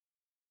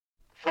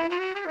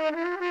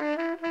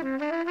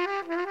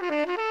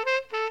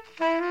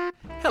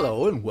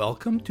Hello and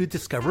welcome to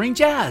Discovering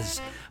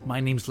Jazz. My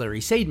name's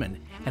Larry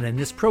Sadman, and in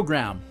this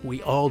program,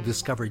 we all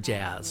discover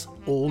jazz,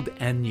 old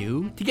and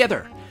new,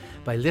 together.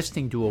 By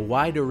listening to a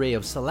wide array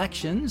of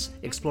selections,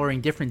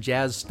 exploring different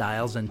jazz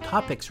styles and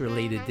topics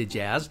related to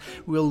jazz,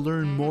 we'll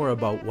learn more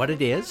about what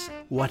it is,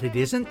 what it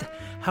isn't,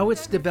 how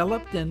it's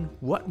developed, and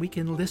what we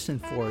can listen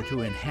for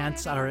to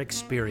enhance our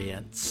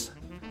experience.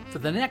 For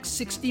the next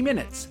 60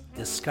 minutes,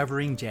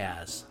 Discovering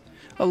Jazz.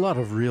 A lot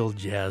of real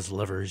jazz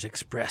lovers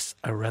express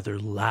a rather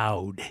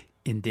loud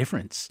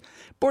indifference,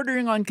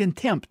 bordering on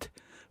contempt,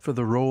 for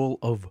the role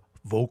of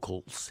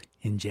vocals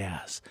in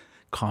jazz.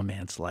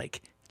 Comments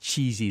like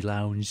cheesy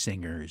lounge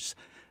singers.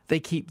 They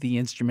keep the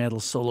instrumental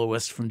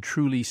soloists from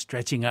truly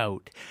stretching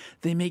out.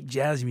 They make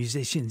jazz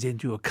musicians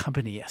into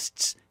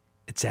accompanists,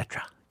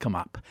 etc. come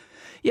up.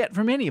 Yet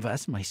for many of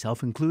us,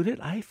 myself included,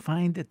 I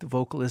find that the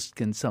vocalist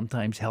can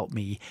sometimes help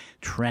me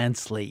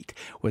translate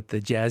what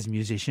the jazz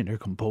musician or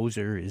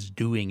composer is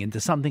doing into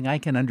something I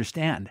can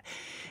understand.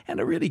 And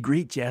a really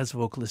great jazz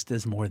vocalist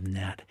does more than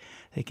that.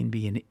 They can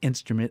be an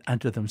instrument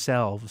unto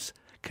themselves,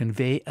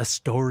 convey a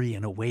story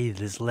in a way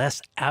that is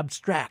less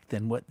abstract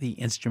than what the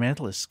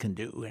instrumentalists can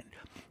do. And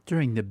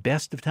during the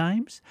best of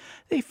times,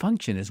 they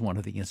function as one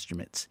of the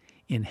instruments,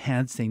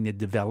 enhancing the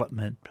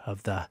development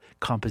of the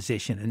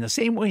composition in the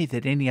same way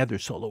that any other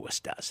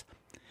soloist does.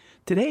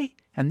 Today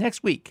and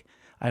next week,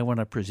 I want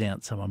to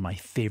present some of my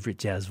favorite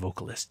jazz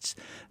vocalists,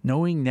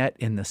 knowing that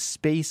in the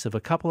space of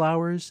a couple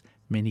hours,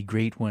 many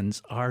great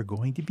ones are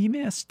going to be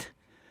missed.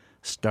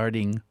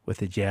 Starting with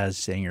a jazz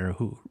singer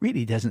who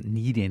really doesn't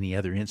need any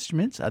other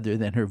instruments other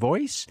than her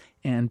voice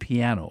and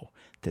piano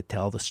to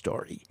tell the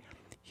story.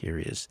 Here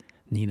is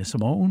Nina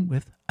Simone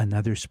with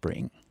Another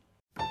Spring.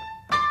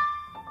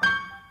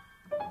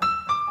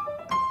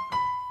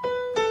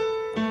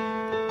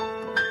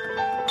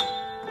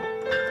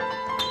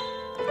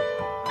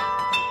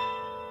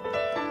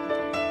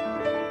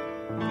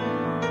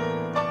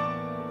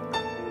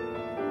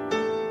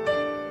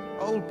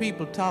 Old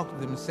people talk to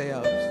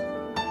themselves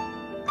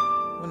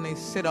when they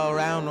sit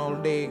around all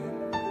day.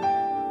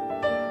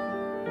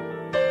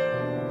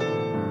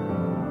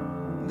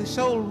 This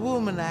old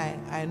woman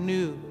I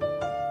knew,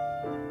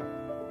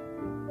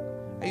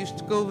 I used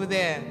to go over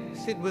there and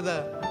sit with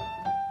her.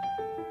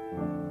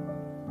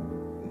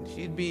 And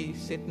she'd be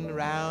sitting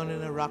around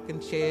in a rocking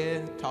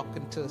chair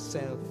talking to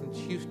herself. And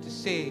she used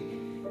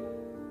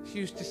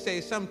to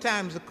say,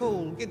 sometimes the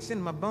cold gets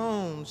in my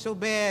bones so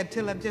bad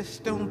till I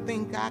just don't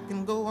think I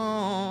can go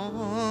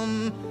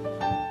on.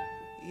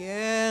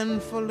 Yeah,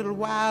 and for a little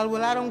while,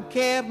 well, I don't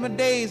care if my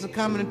days are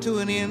coming to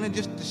an end, I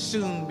just as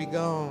soon be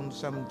gone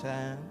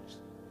sometimes.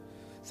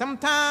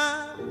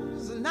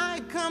 Sometimes the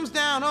night comes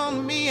down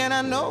on me and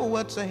I know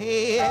what's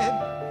ahead.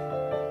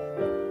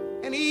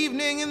 An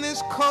evening in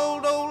this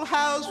cold old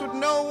house with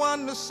no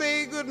one to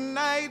say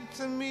goodnight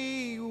to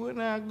me when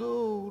I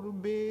go to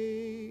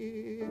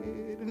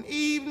bed. An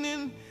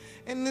evening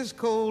in this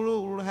cold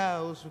old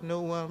house with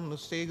no one to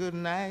say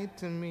goodnight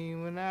to me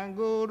when I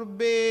go to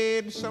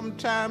bed.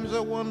 Sometimes I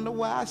wonder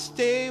why I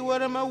stay.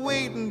 What am I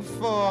waiting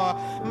for?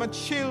 My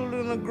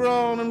children are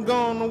grown and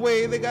gone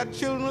away. They got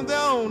children of their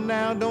own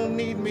now, don't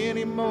need me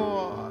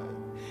anymore.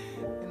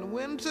 In the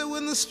winter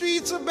when the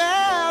streets are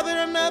bare, there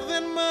are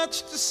nothing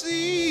much to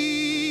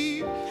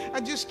see.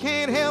 I just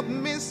can't help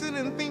missing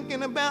and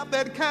thinking about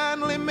that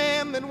kindly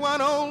man that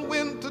one old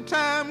winter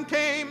time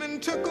came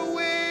and took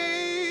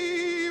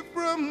away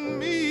from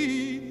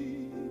me.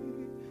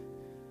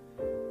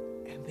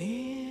 And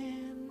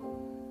then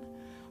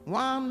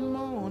one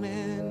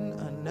morning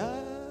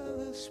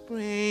another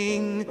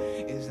spring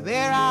is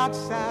there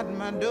outside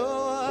my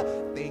door.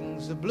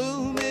 Things are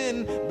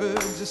blooming,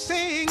 birds are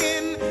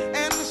singing,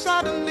 and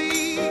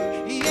suddenly,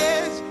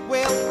 yes,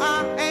 well,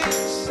 I ain't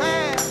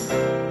sad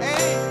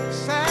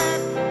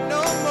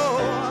no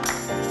more.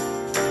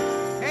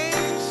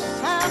 Ain't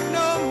sad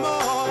no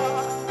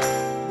more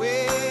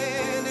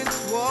when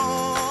it's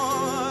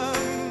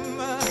warm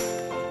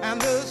and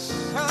the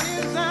sun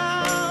is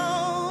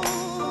out.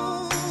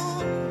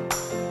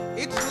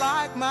 It's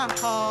like my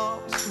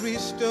heart's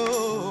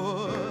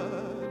restored.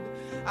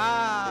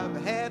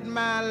 I've had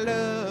my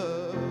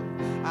love,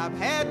 I've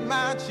had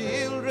my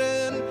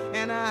children,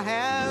 and I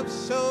have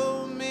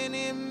so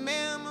many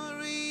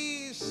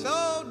memories.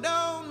 So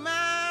don't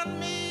mind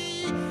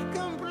me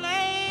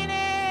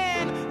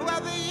complaining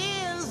what the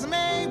years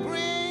may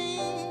bring,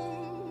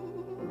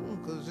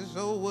 'cause this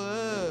old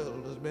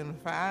world has been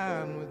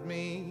fine with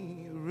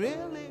me,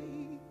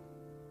 really.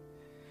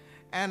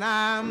 And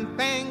I'm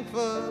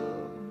thankful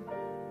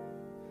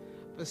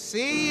for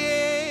seeing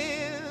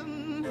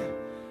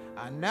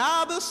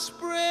another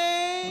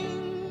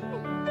spring.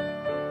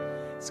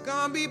 It's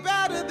gonna be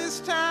better this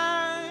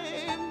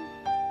time.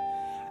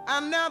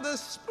 Another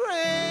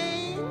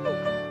spring.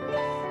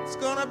 It's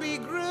gonna be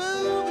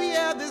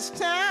groovier this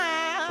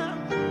time.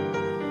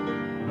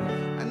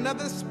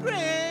 Another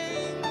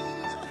spring.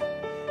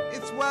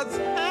 It's what's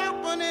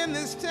happening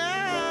this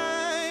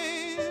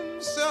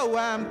time. So know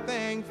I'm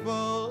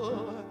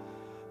thankful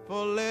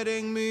for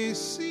letting me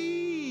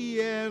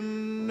see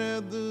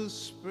another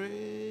spring.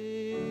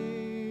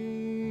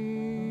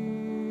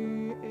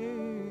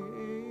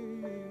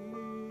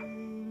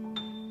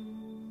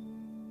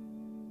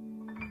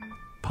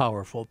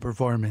 Powerful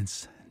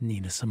performance,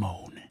 Nina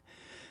Simone.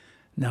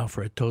 Now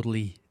for a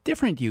totally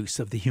different use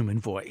of the human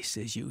voice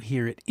as you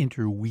hear it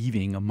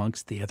interweaving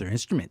amongst the other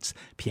instruments,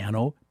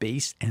 piano,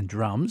 bass, and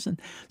drums,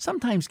 and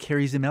sometimes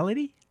carries a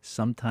melody,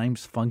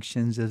 sometimes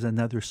functions as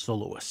another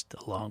soloist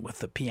along with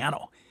the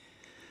piano.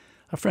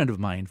 A friend of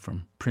mine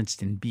from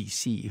Princeton,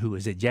 BC, who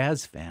is a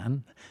jazz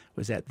fan,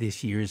 was at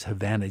this year's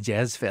Havana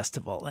Jazz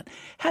Festival and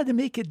had to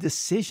make a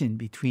decision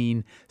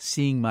between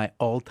seeing my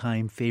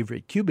all-time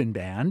favorite Cuban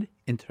band,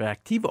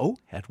 Interactivo,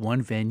 at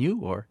one venue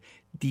or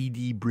Dee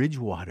Dee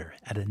Bridgewater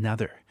at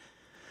another.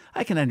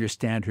 I can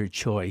understand her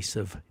choice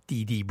of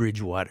Dee Dee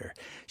Bridgewater.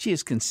 She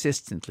is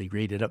consistently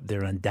rated up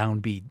there on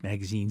Downbeat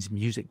magazine's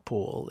music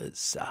poll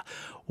as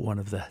one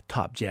of the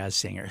top jazz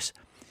singers.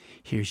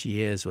 Here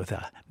she is with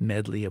a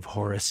medley of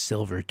Horace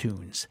Silver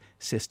tunes,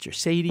 Sister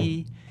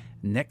Sadie,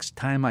 Next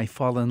Time I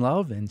Fall in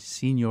Love, and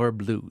Senior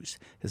Blues.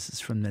 This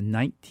is from the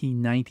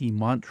 1990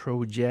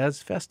 Montreux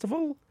Jazz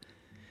Festival,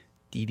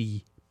 Dee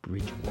Dee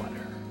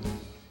Bridgewater.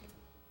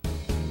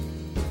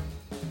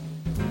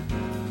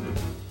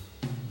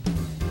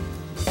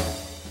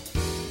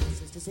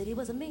 Sadie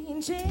was a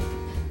mean chick,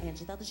 and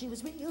she thought that she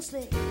was real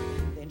slick.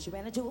 Then she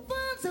ran into a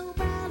fun so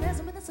brown,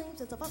 hasn't been the same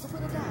since the fossil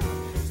put her down.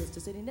 Sister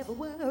Sadie never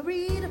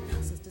worried,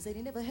 Sister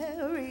Sadie never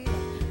hurried.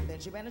 Then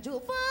she ran into a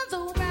fun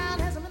so brown,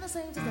 hasn't been the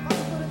same since the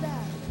fossil put her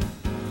down.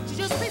 She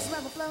just paced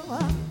around the floor,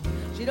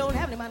 she don't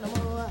have any mind no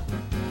more.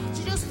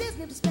 She just stares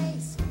into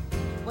space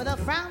with a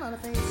frown on her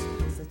face.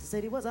 Sister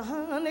Sadie was a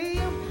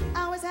honey,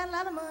 always had a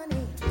lot of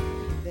money.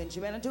 Then she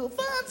ran into a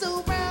fun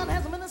so brown,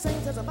 hasn't been the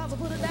same since the fossil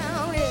put her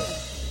down. Yeah.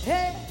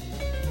 Hey.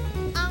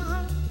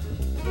 Oh,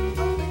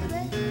 baby.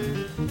 Hey.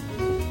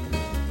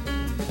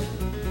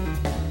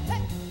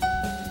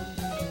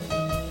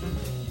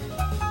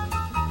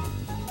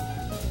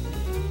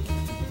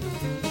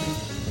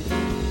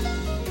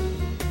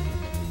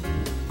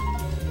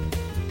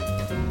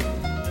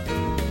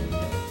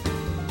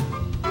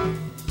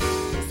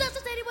 Sister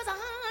Sadie was a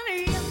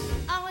honey,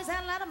 always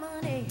had a lot of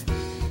money.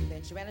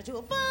 Then she ran into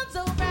a fun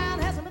so brown,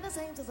 hasn't been the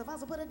same since the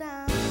fossil put her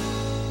down.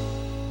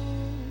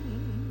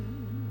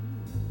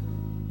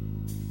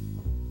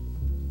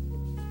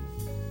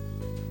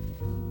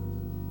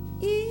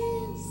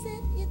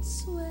 Isn't it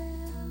swell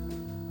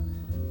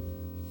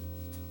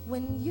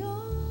when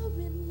you're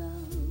in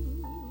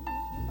love?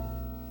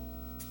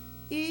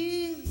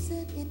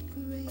 Isn't it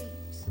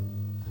great?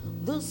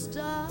 The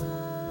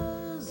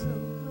stars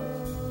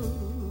above.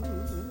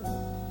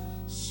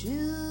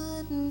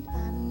 Shouldn't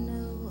I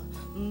know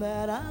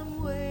that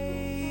I'm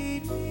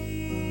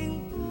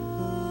waiting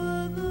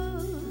for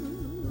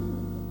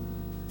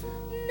the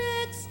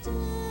next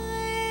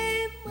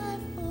time I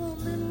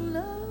fall in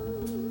love?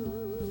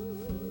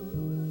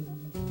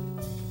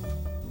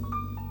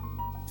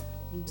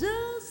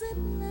 Does it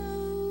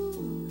know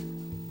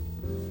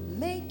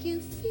make you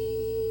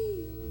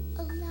feel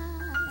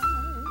alive?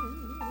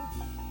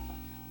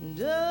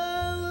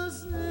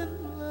 Does it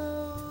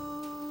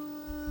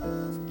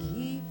love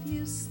keep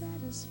you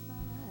satisfied?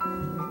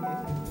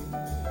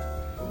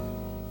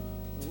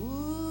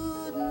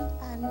 Wouldn't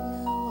I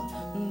know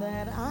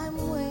that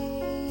I'm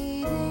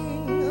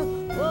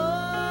waiting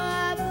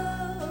for the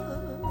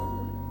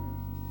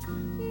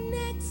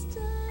next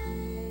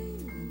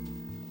time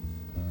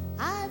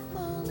I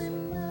fall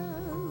in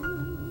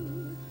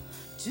love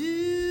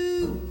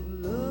to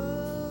love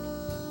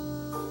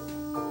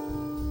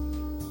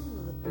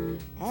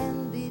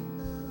and be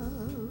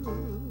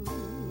loved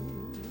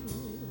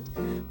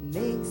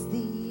makes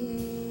the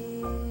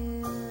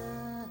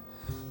air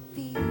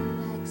feel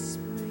like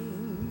spring.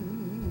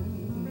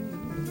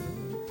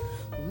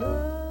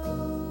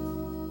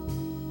 Love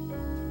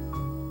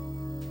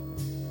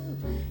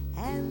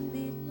and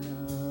be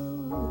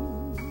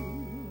loved.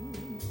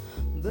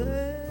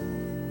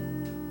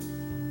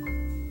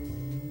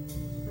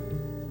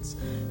 That's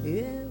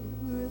everything.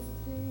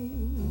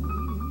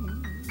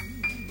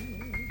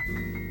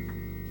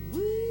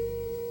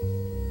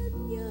 When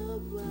you're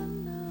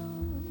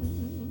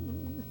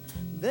alone,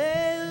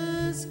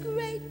 there's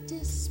great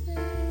despair.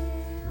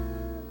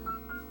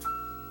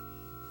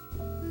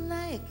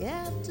 Like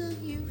after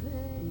you've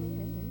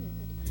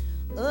had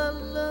a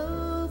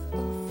love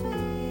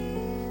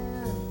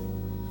affair.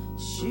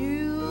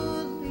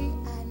 Surely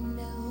I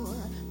know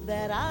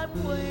that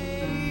I'm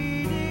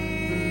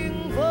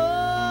waiting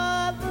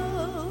for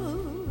the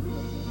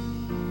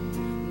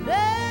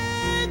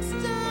next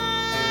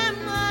time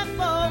I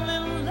fall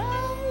in love.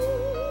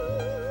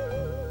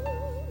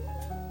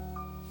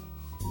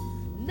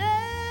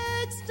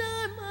 Next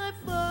time I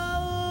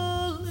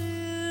fall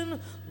in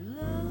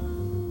love.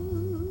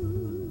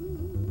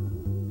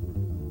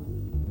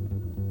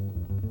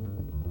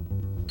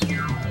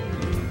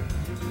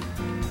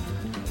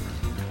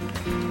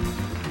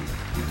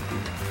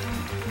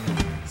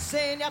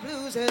 Saying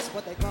Blues is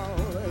what they call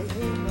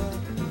him.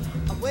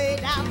 Way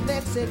down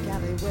Mexican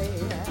alleyway.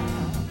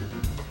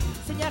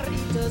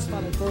 Senoritas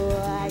falling for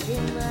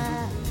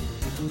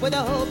him with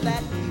the hope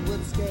that he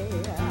would stay.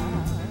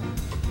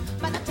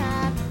 By the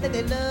time that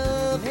they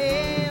love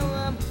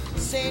him,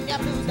 Senor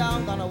Blues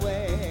don't gone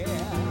away.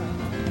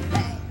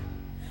 Hey,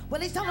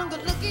 well, he's someone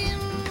good looking,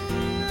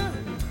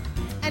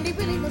 and he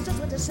really knows just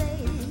what to say.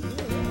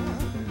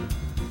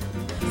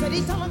 Said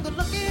he's someone good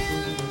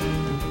looking,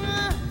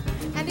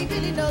 and he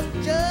really knows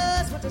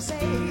just what to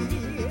say.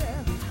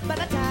 By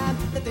the time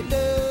that they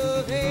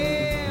love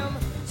him,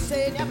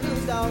 Senor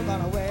Blues don't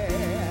gone away.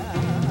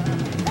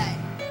 Hey!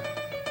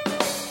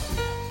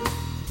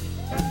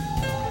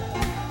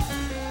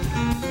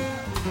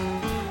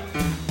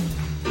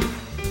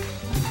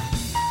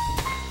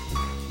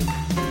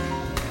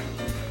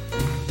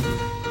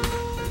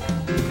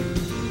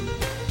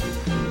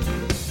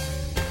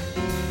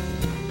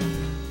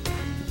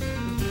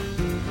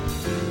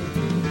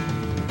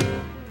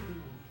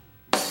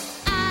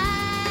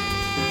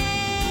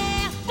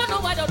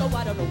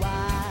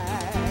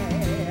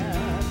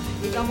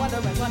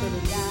 Wondering why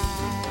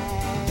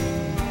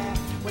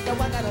with the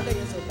one that'll lay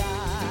us alive.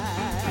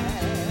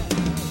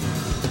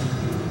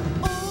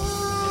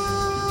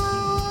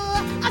 Oh,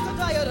 I'm so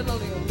tired of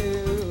lonely and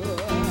blue,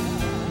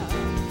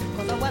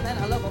 'cause the one that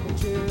I love will be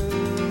true,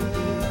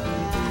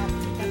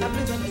 and I'm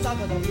losing this all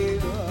 'cause of you.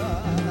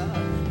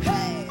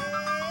 Hey,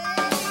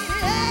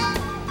 hey.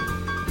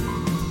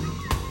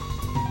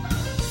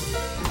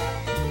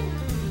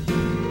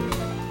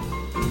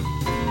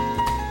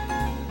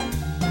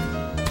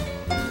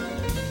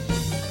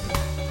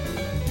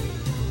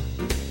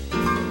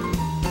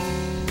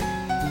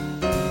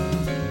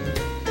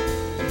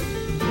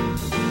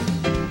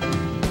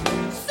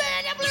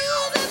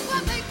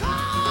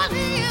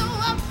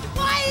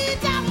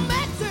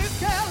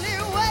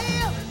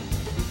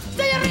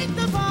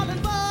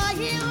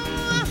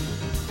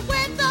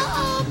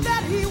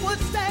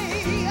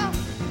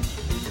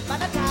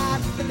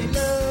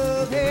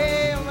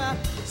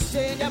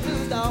 Senor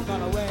Blues don't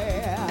run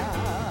away.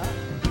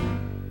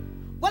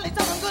 Well, he's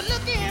all good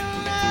looking,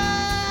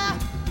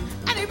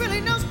 and he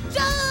really knows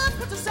just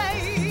what to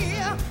say.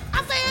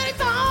 I said he's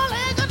all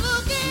good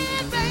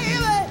looking, baby,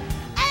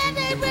 and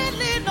he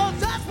really knows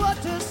just what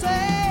to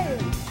say.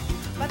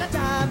 By the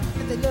time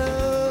that they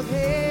love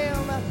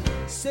him,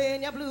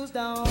 Senor Blues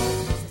don't.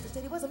 Sister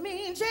said he was a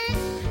mean chick,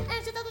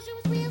 and she thought that she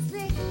was real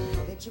slick.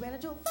 Then she ran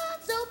into a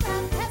fun so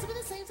fast, has been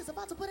the same since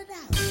about to put it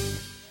down.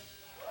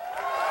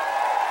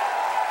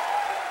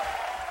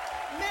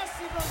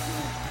 Merci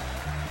beaucoup.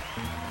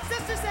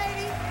 Sister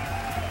Sadie,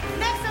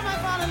 next time I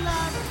fall in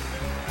love,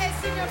 hey,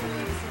 Senor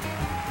Blues.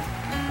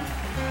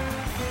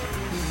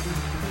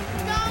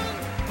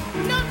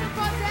 Non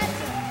quartet,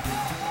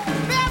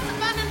 Bert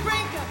Van den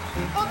Brink,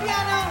 au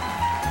piano.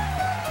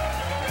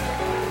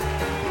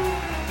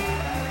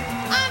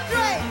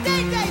 Andre,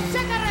 Day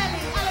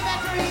Ceccarelli, alla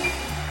batterie.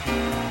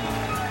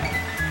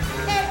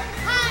 E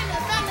Heine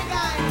Van der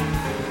Gein,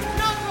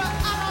 notre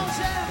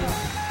arrangeur,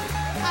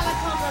 alla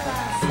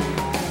contrebasse.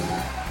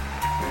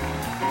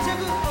 Je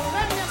vous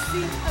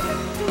remercie avec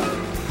tout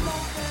mon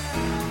cœur.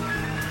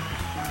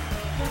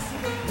 Merci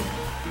beaucoup.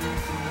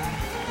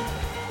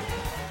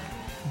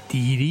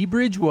 Dee Dee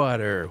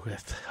Bridgewater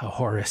with a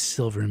Horace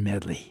Silver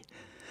medley.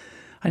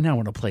 I now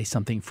want to play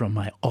something from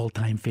my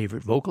all-time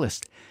favorite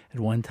vocalist. At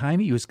one time,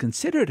 he was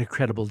considered a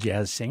credible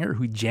jazz singer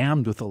who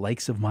jammed with the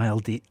likes of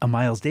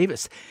Miles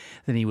Davis.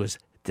 Then he was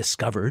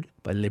discovered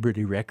by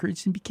Liberty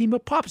Records and became a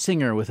pop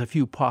singer with a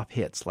few pop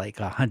hits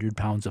like 100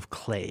 Pounds of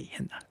Clay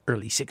in the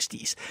early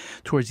 60s.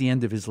 Towards the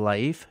end of his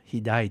life, he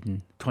died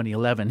in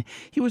 2011,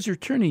 he was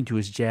returning to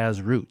his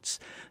jazz roots.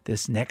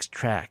 This next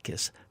track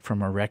is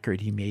from a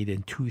record he made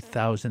in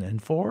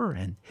 2004,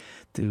 and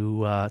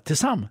to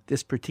some,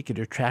 this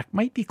particular track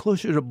might be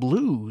closer to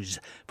blues,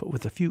 but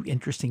with a few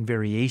interesting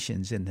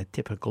variations in the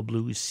typical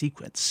blues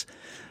sequence.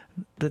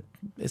 But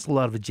there's a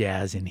lot of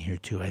jazz in here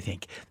too, I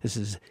think. This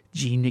is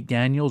Gene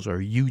McDaniels, or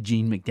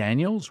Eugene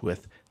McDaniels,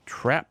 with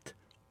Trapped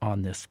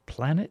on This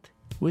Planet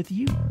with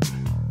You.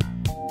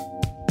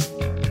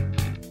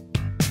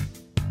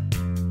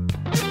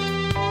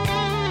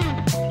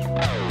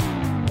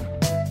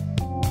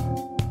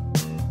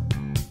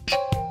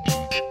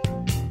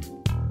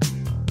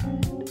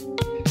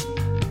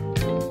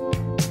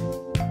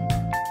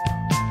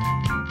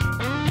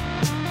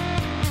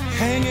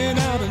 Hanging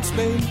out in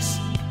space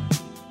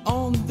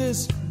on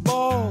this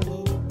ball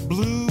of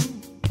blue.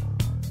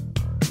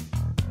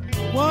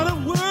 What a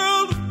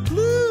world of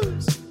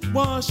blues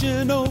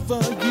washing over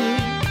you.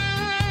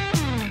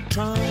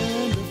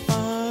 Trying to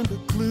find a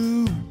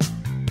clue.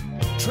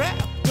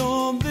 Trapped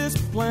on this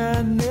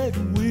planet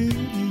with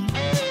you.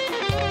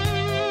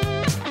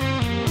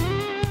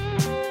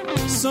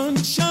 Sun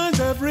shines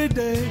every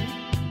day.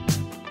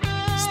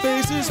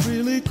 Space is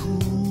really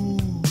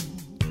cool.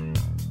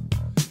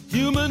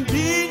 Human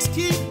beings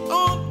keep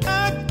on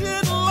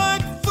acting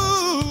like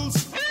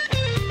fools.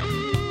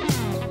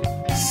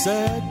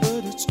 Sad,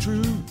 but it's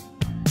true.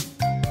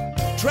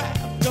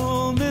 Trapped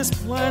on this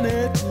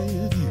planet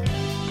with you.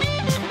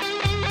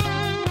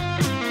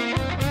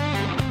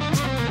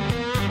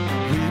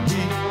 We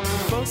be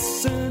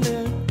fussing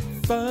and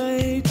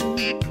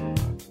fighting.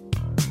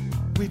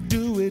 We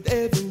do it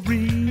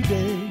every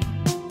day.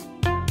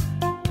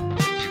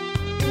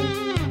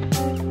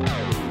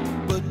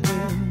 But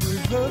when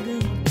we're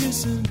hugging,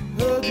 kissing,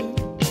 hugging,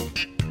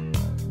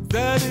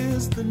 that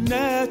is the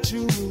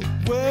natural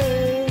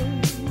way,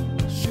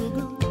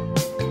 sugar.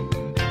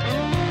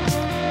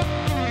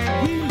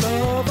 We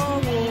love our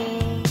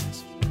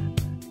wars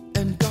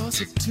and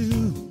gossip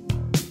too.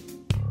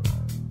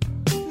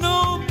 No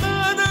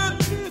matter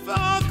if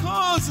our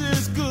cause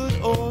is good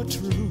or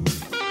true.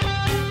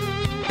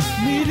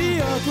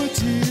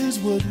 Mediocrity is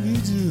what we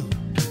do,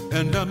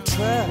 and I'm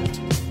trapped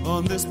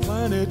on this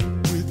planet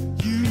with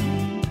you.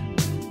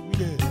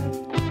 Yeah.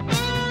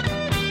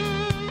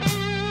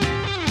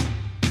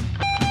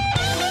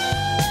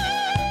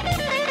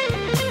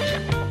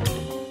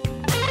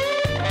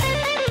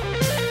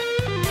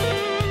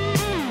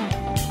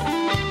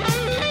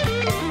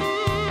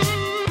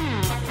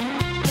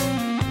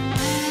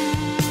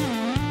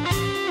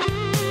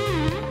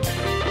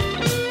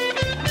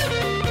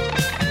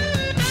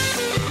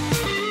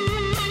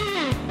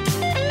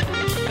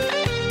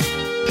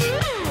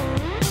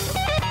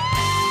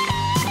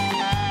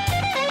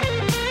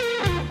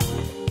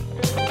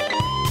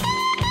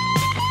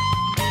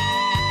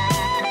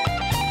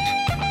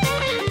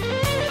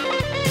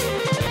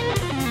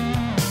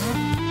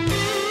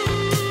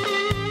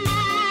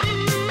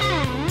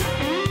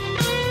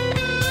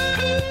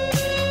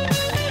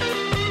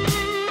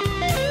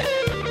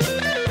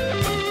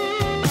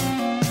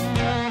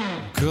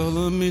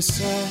 Color me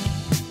sad,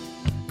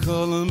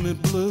 color me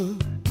blue.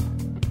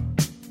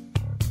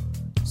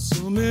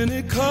 So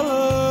many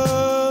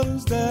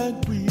colors that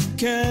we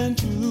can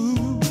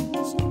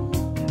choose.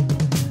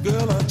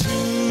 Girl, I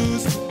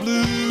choose the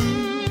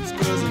blues,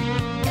 'cause I'm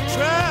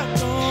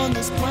trapped on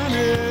this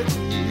planet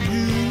with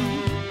you.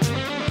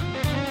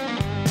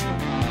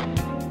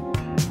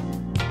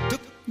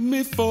 Took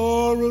me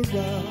for a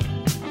ride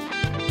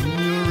in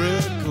your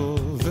red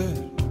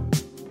Corvette.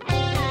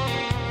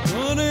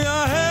 Honey,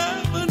 I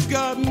haven't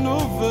gotten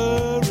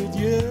over it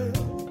yet.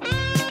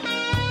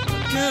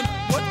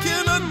 What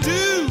can I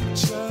do,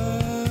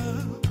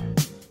 child?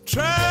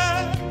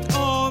 Trapped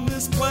on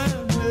this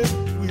planet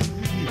with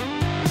you.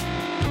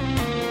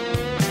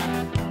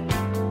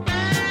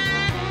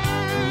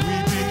 We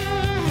be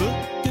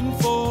looking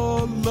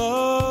for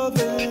love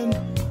and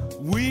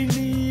we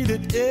need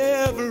it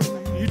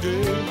every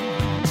day.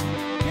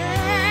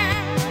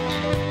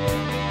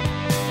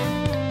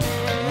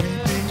 We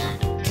be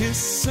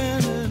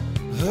kissing and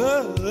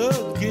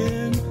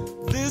hugging.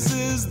 This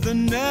is the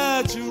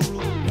natural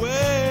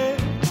way,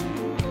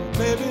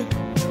 baby.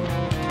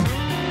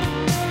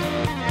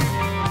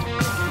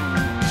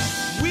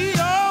 We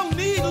all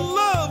need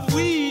love,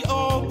 we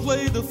all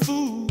play the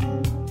fool.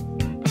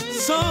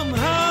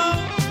 Somehow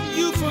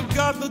you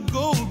forgot the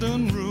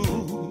golden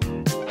rule.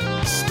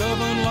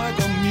 Stubborn like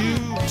a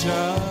mule,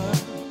 child.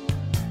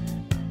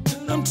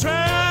 And I'm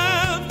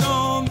trapped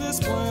on this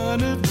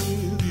planet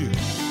with you.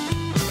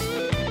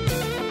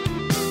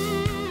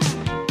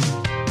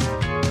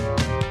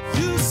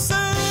 You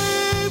say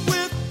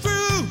we're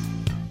through.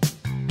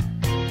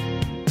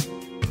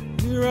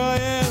 Here I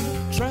am,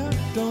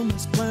 trapped on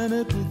this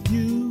planet with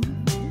you.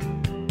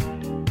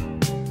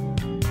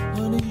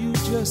 Honey, you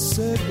just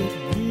said that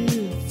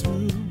we're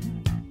through.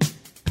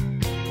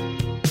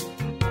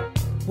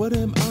 What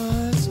am I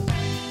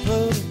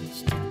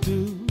supposed to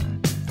do?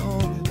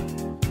 All the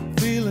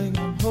feeling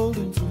I'm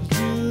holding for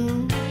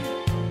you,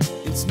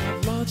 it's not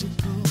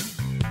logical.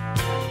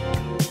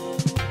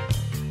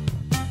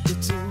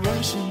 It's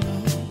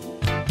irrational.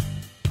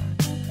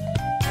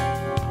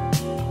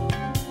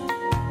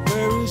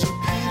 Where is your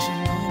passion,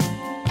 mama?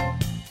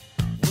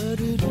 Where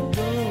did it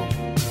go?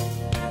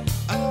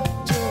 I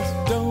just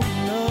don't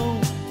know.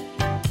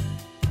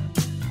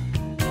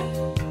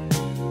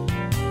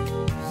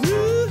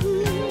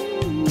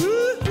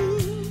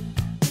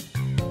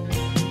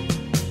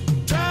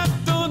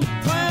 Trapped on the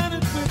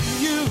planet with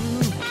you.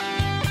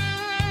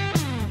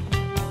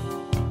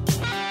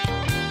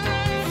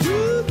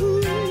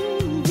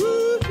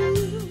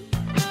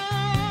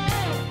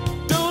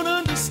 Don't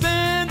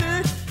understand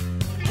it.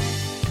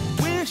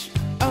 Wish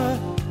I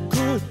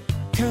could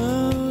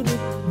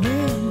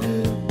countermand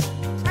it.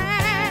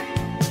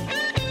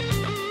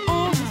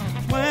 On this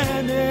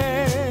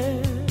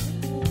planet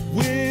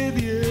with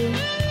you.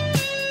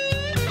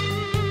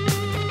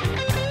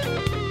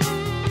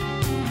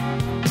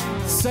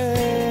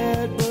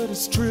 Sad, but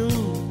it's true.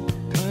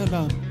 And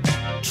I'm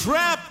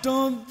trapped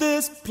on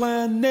this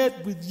planet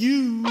with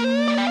you.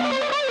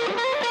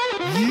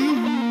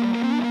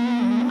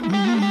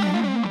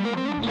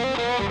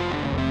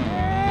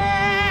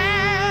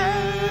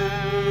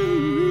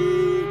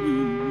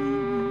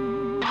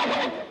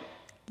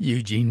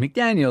 Eugene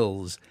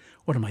McDaniels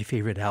One of my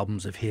favorite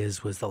albums of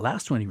his was the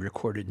last one he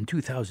recorded in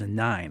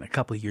 2009, a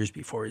couple of years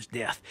before his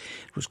death.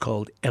 It was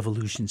called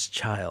Evolution's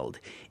Child.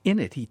 In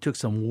it, he took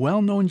some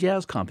well-known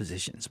jazz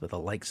compositions by the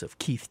likes of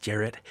Keith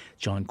Jarrett,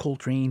 John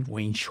Coltrane,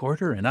 Wayne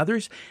Shorter, and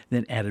others,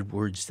 then added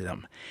words to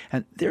them.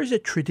 And there's a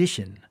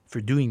tradition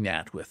for doing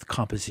that with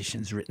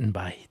compositions written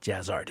by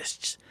jazz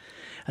artists.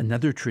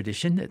 Another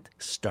tradition that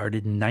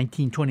started in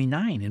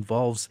 1929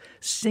 involves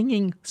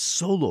singing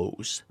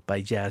solos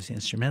by jazz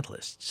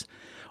instrumentalists.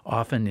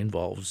 Often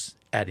involves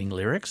adding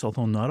lyrics,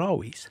 although not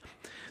always.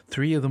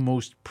 Three of the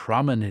most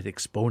prominent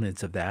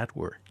exponents of that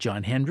were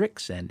Jon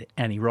Hendricks and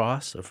Annie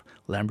Ross of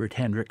Lambert,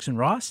 Hendricks and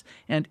Ross,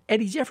 and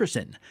Eddie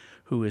Jefferson,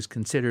 who is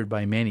considered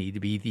by many to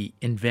be the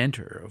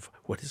inventor of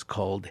what is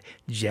called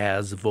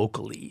jazz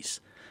vocalese.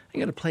 I'm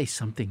going to play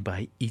something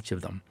by each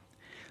of them.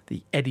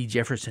 The Eddie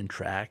Jefferson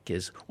track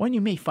is one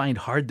you may find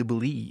hard to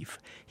believe.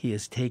 He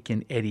has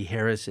taken Eddie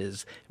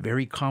Harris's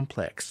very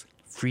complex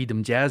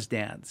Freedom Jazz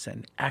Dance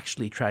and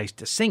actually tries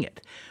to sing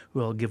it.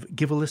 We'll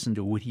give a listen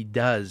to what he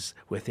does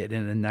with it in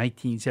a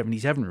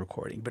 1977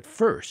 recording. But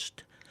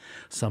first,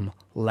 some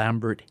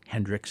Lambert,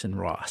 Hendricks, and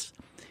Ross.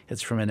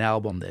 It's from an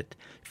album that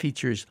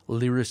features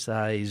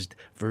lyricized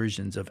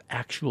versions of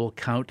actual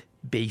Count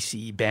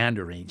Basie band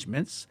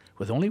arrangements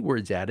with only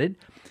words added.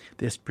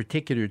 This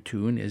particular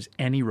tune is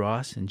Annie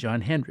Ross and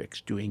Jon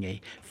Hendricks doing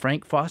a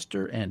Frank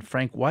Foster and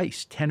Frank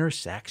Weiss tenor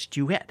sax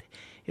duet.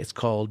 It's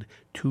called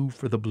Two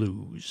for the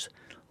Blues.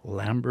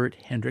 Lambert,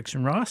 Hendricks,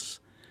 and Ross,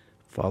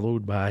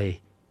 followed by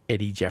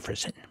Eddie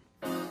Jefferson.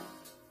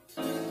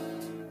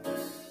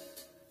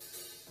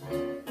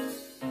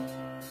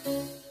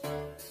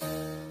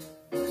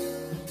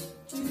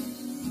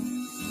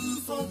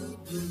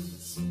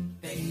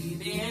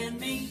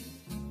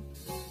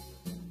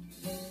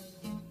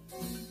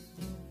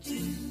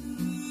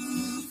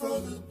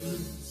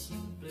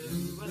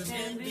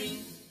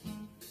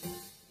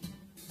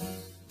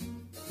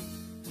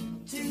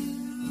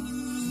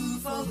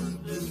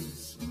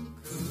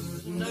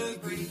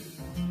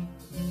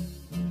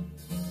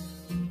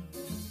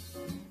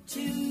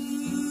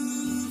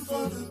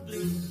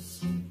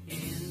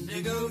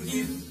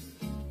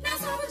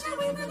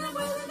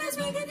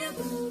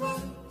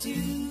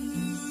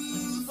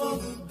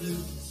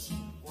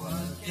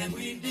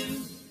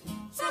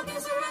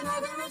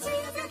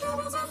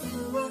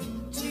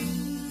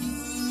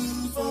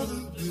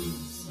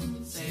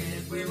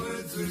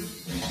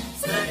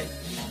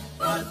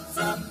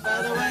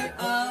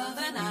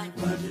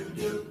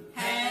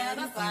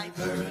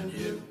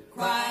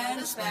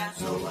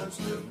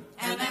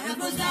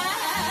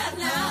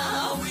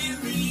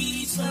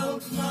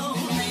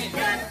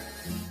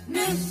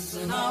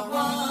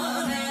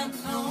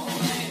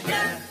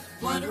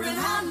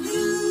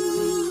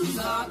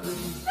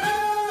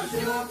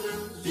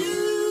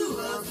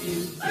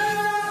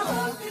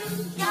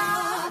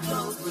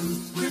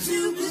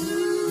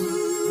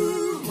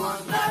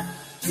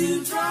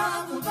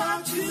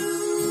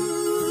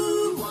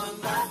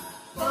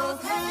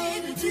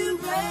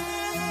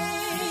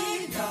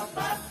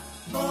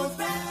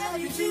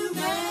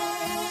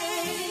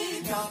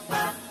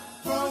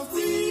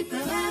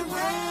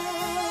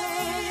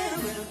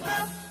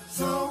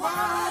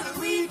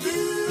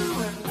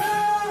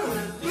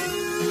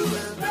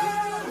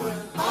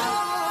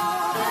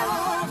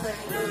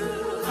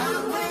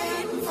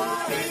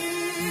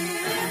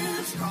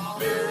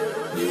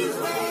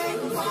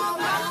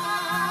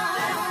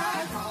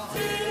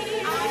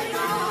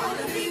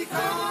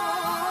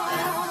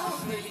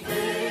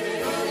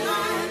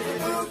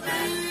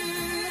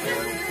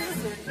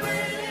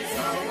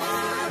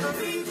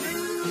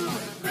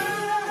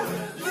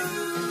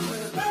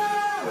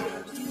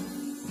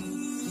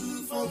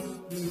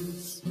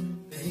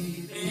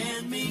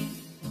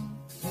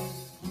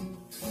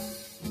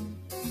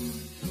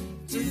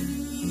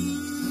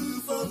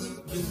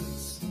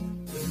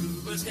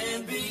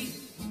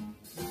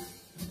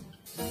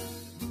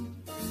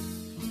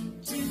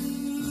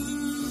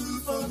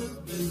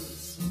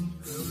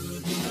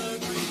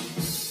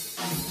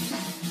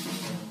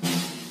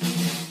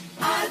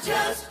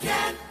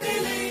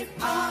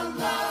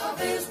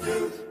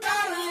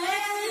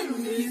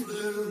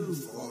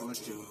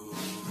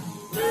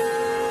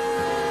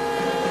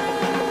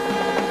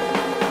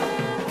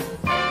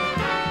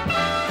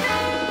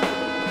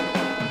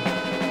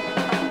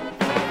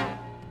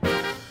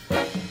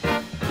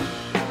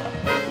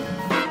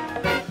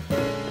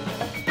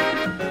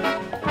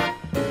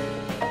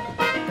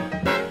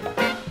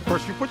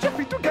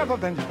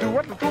 Then you do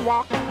a little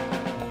walk. You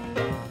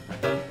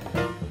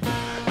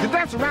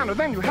dance around and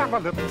then you have a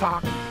little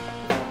talk.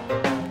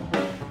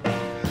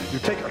 You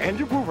take her and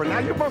you move her. Now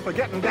you both are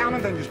getting down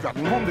and then you're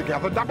strutting home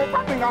together. Double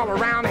bumping all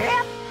around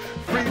here.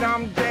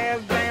 Freedom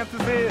Jazz Dance is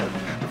the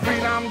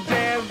Freedom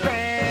Jazz Dance.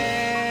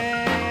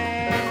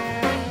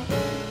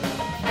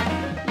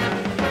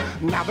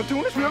 Now the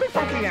tune is really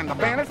funky and the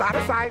band is out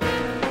of sight.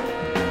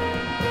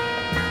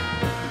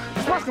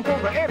 This was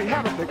composed by Eddie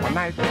Harris one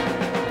night.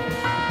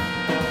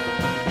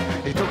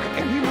 He took it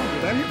and he moved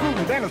it and you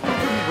grooving, Dennis proved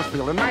he was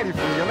feeling mighty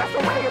free, and that's the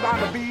way it ought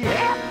to be.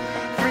 Yeah.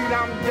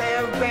 Freedom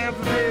Jazz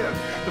Dances is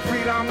the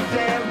Freedom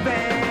Jazz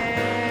Dance.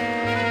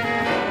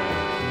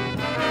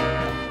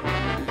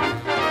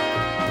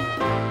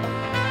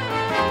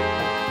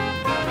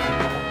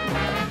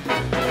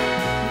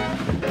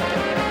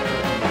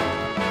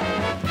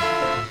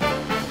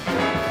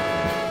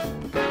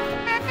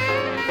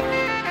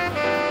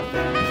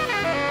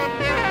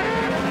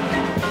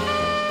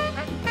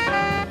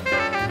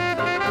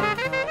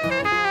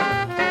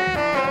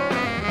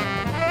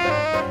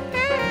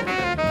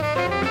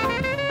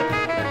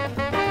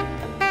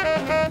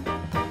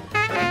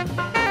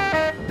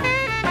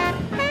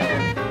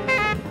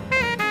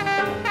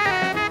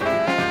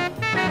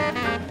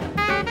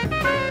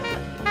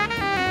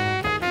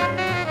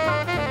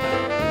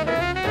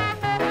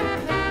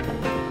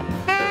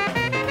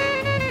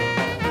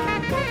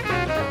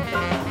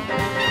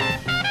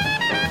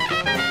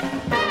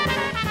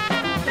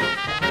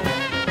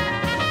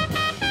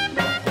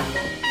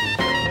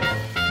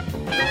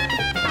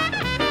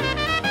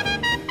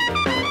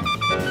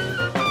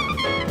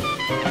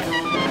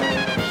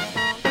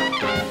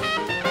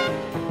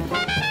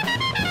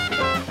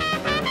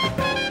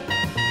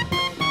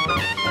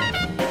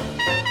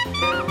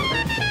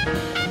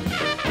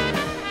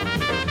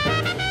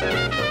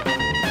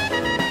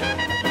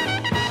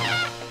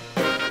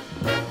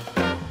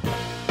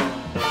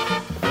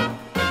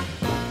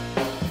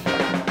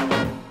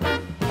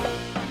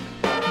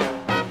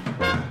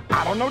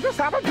 Know just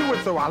how to do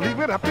it, so I'll leave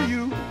it up to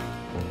you.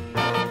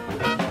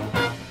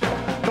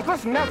 Just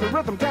listen as the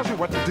rhythm tells you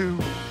what to do.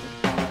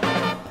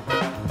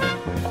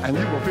 And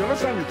you will feel the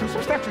same. You do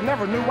some steps you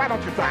never knew. Why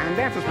don't you try and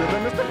dance this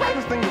rhythm? It's the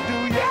greatest thing to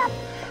do, yeah.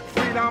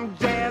 Freedom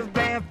Jazz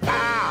Dance,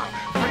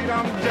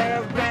 Freedom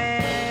Jazz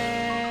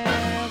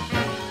Dance.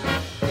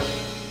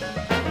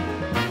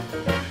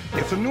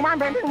 It's a new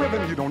mind-bending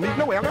rhythm. You don't need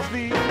no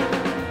LSD.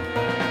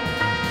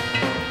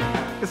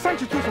 It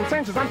sends you through some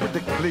changes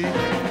unpredictably.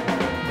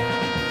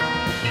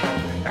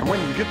 And when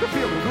you get the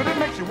feeling good, it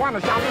makes you want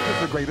to shout. This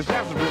is the greatest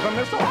jazz rhythm.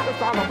 It's all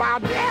it's all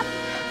about. Yeah.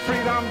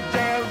 Freedom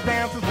Jazz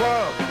Dances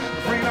was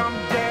the Freedom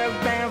Jazz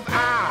Dance.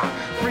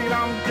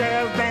 Freedom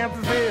Jazz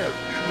Dances is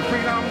the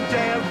Freedom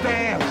Jazz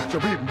Dance. So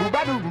beep boo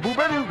ba doo boo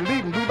ba doo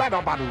leave boo ba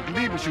da ba doo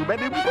leave shoo ba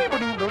doo boo ba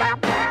doo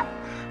lap.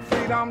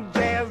 Freedom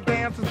Jazz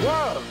Dances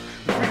was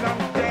the Freedom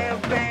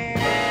Jazz Dance.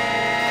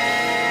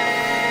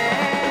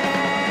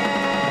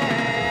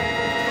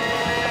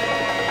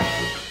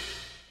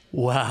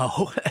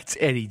 Wow, that's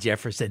Eddie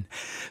Jefferson.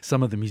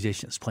 Some of the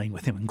musicians playing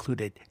with him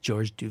included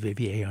George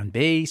Duvivier on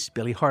bass,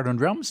 Billy Hart on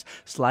drums,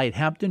 Slide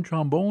Hampton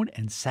trombone,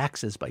 and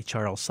saxes by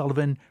Charles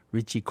Sullivan,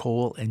 Richie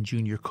Cole, and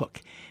Junior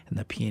Cook. And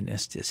the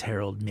pianist is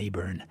Harold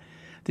Mayburn.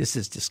 This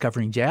is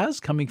Discovering Jazz,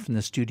 coming from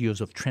the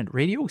studios of Trent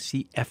Radio,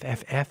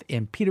 CFFF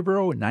in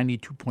Peterborough,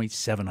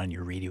 92.7 on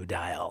your radio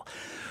dial.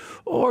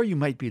 Or you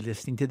might be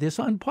listening to this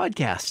on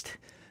podcast.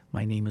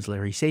 My name is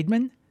Larry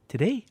Seidman.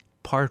 Today,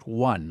 part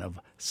one of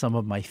some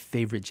of my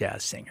favorite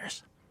jazz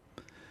singers.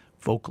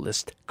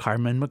 Vocalist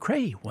Carmen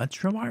McRae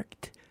once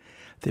remarked,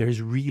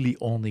 "There's really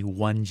only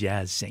one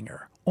jazz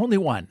singer, only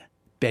one,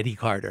 Betty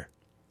Carter."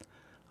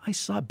 I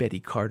saw Betty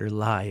Carter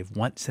live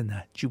once in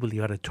the Jubilee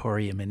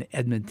Auditorium in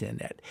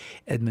Edmonton at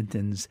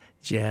Edmonton's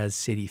Jazz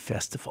City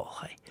Festival.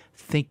 I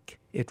think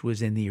it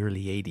was in the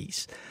early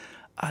 80s.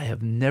 I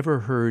have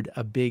never heard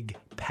a big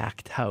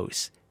packed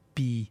house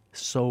be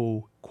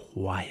so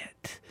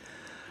quiet.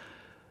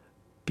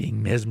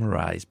 Being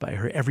mesmerized by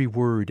her every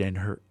word and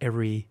her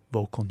every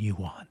vocal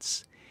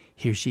nuance.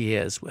 Here she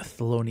is with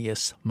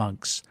Thelonious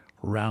Monk's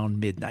Round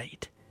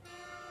Midnight.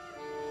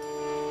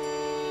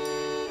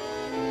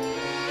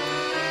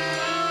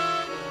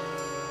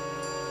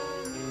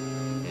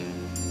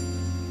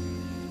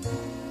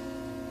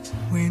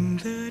 When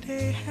the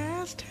day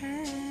has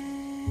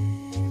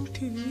turned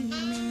to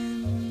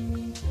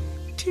evening,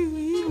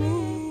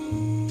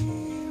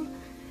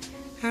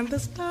 and the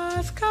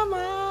stars come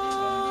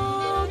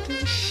out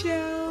to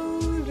show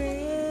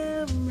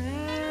their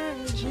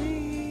magic,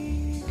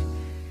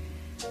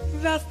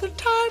 that's the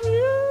time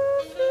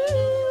you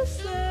feel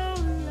so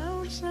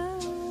lonesome.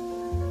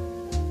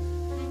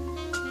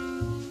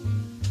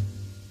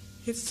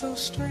 It's so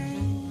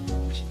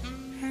strange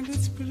and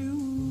it's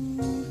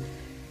blue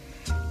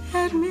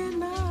at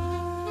midnight.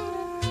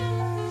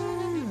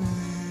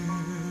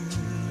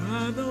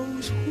 Are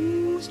those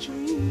whose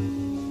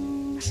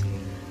dreams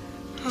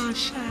are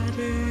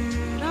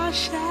shattered,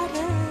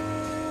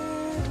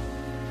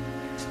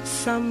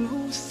 some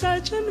who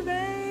search in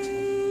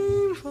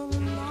vain for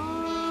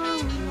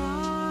long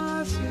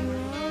lost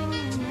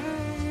romance,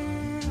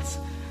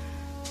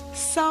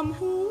 some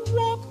who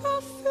walk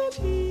the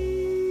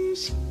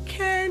city's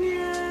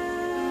canyons,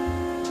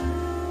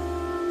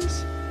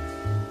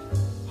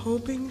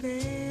 hoping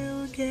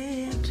they'll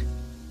get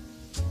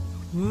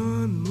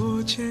one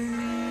more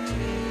chance.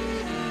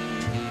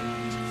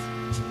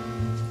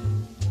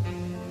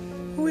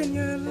 When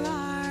your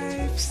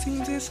life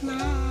seems it's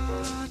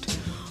not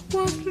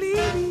worth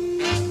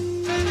living,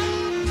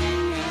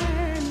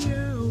 and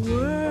your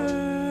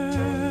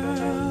world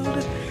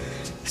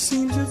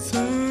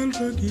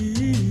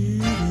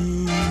again.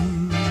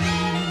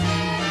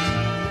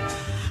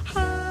 I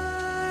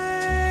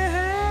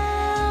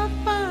have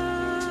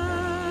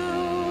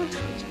found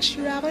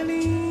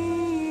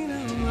traveling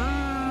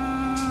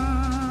around.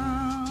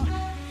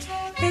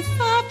 It's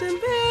often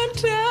been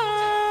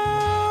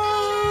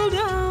told,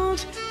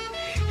 don't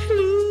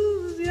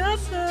lose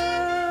yourself.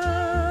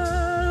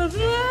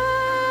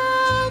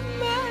 There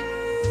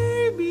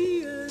may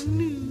be a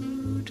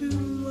new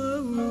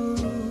tomorrow,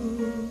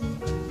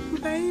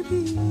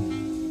 baby.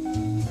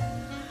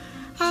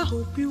 I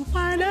hope you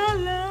find a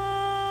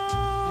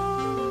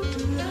love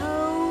to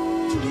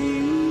hold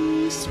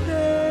you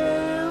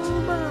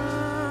spellbound.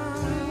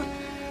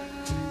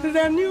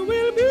 Then you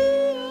will be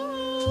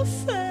oh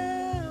so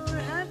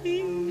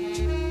happy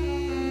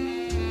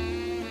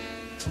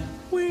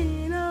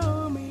when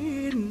our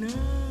midnight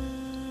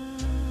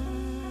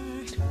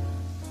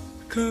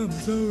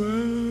comes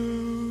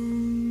around.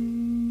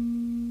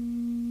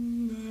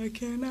 I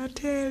cannot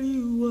tell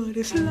you what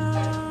it's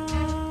like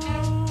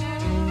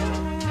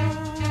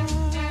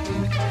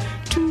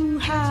to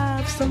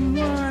have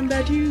someone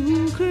that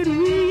you could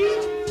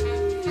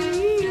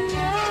really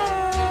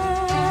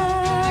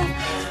love,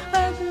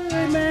 a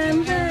good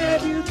man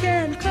that you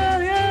can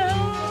call your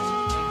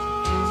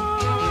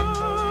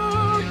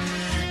own,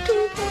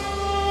 to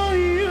pour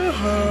your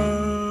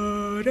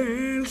heart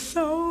and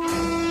soul.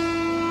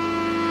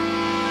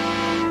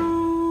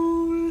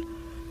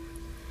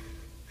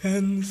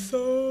 And so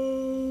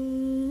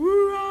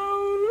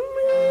round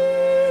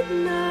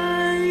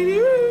midnight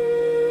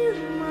is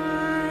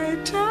my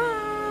time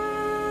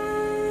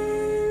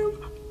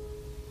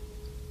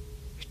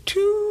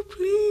to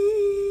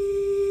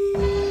please.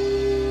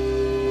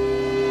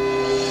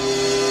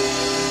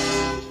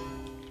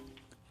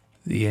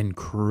 The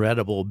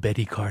incredible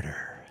Betty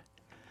Carter.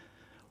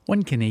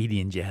 One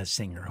Canadian jazz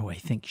singer who I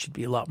think should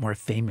be a lot more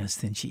famous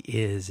than she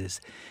is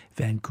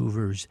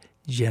Vancouver's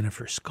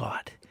Jennifer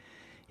Scott.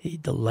 A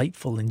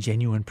delightful and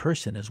genuine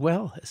person, as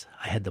well as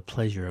I had the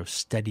pleasure of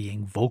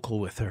studying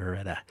vocal with her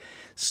at a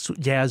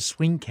jazz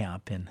swing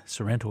camp in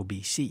Sorrento,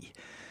 BC.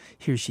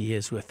 Here she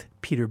is with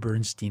Peter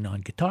Bernstein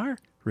on guitar,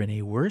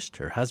 Renee Wurst,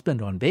 her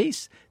husband, on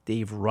bass,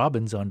 Dave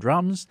Robbins on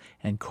drums,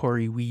 and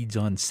Corey Weeds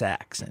on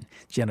sax, and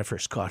Jennifer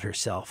Scott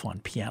herself on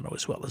piano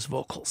as well as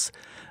vocals.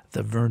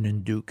 The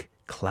Vernon Duke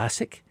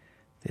classic.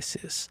 This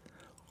is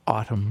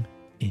Autumn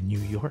in New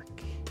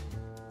York.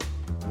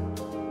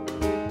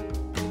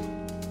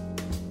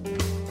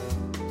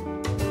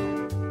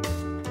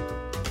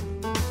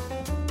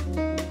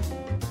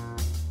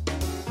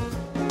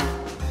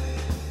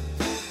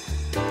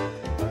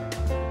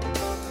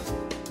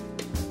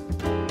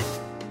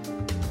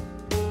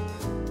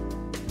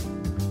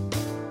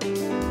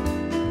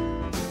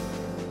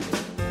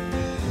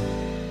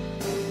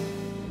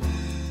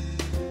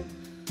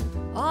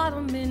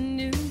 Autumn in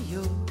New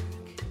York,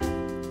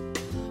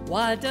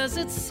 why does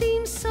it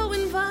seem so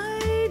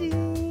inviting?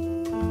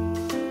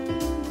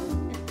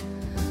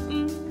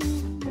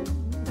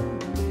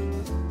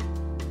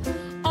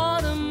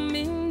 Autumn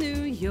in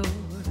New York,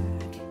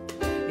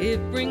 it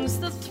brings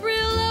the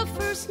thrill of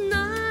first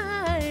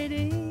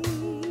nighting.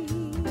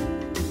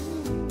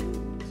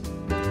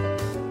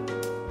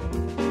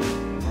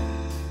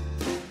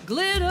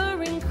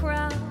 Glittering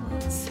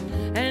crowds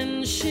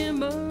and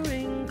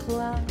shimmering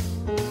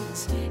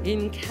clouds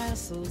in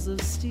castles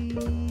of steel.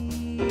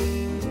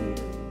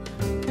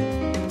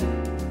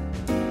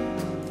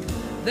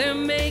 They're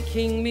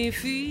making me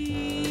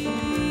feel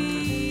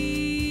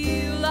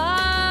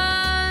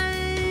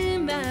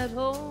I'm at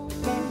home.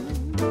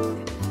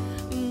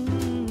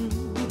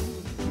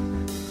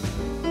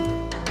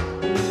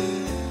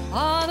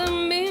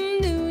 Autumn in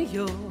New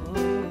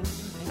York,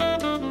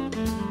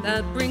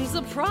 that brings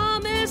the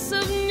promise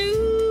of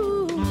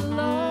new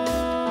love.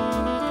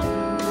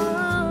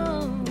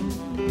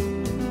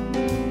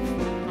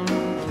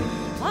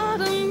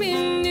 Autumn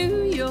in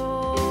New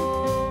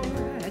York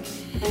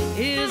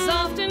is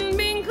often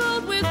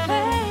mingled with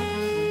pain.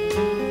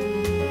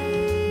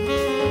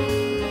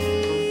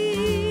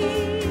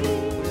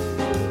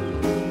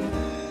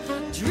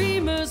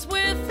 Dreamers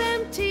with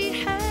empty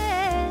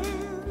hands,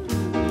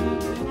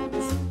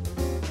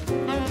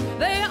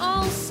 they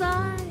all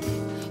sigh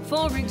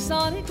for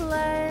exotic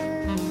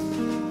land.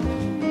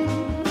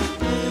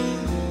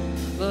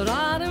 But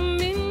autumn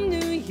in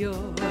New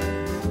York,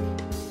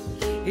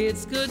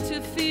 it's good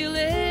to feel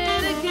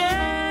it again.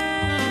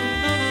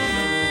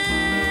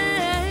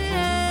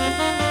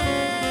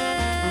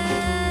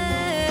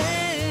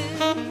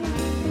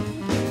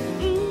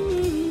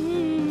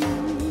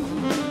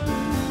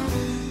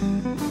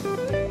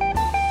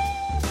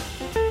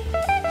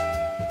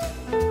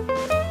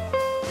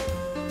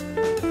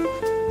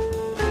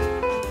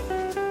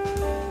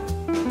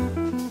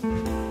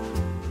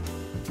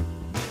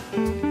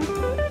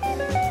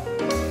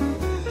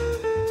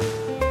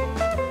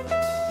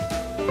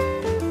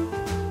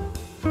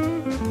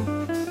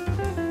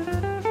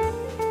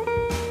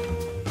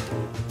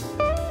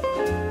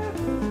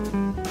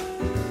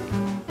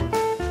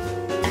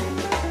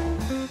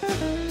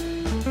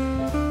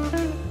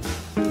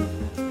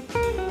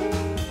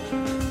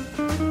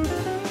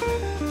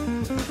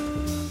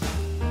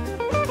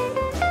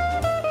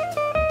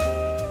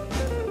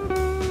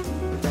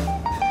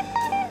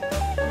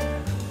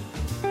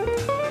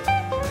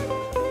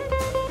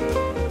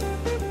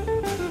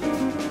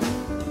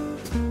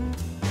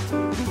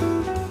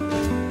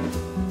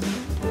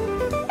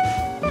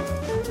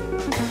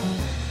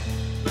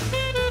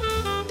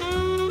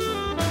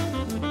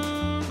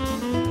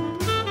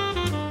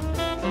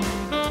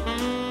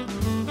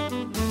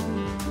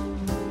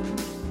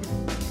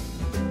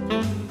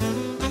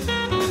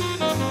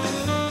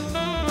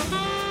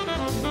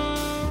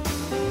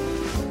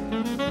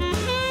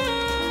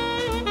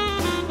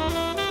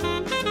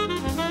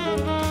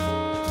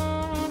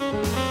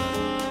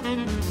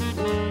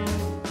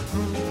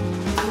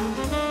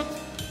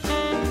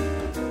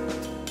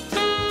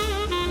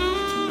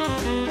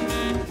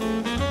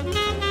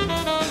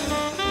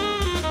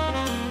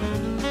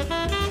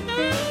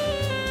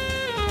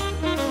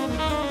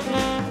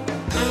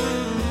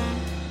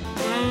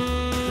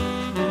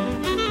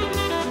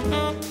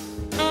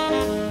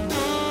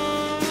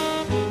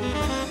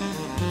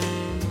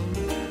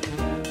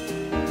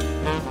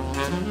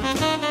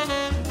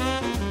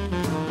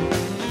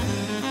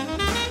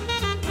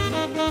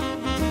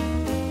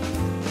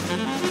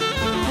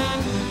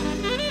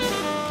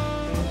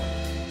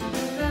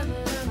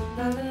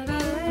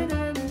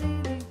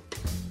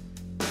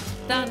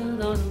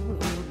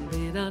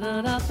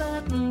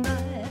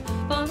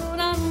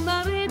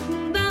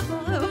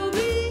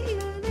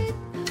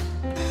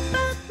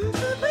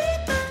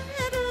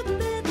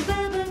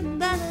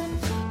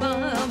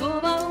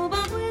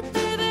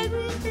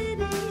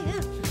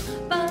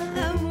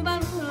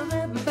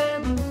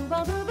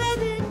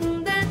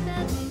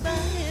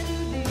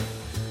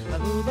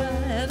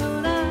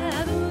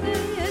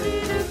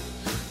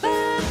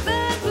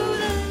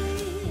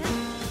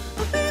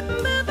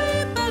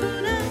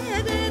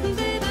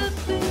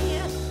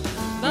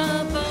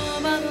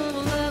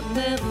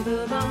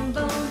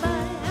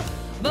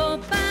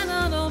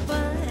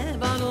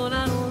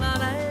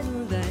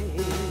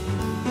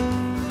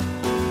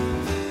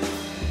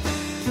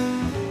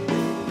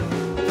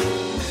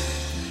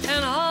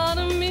 An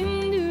autumn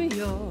in New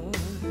York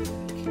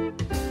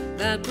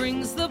that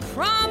brings the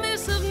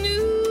promise of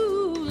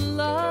new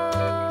love.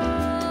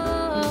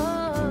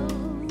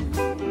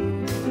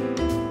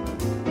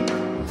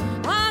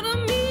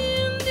 Autumn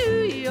in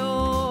New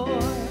York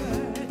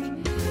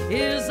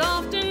is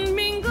often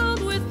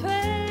mingled with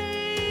pain.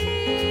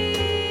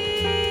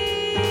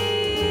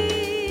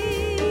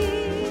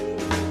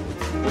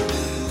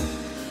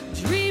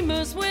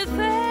 Dreamers with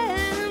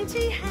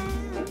empty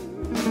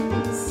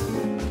hands,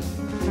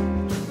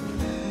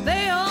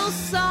 they all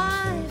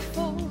sigh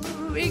for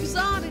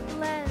exotic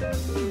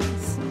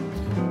lands.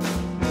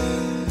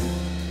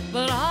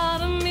 But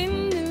autumn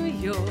in New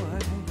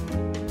York,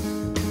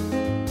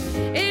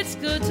 it's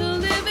good to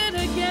live it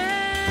again.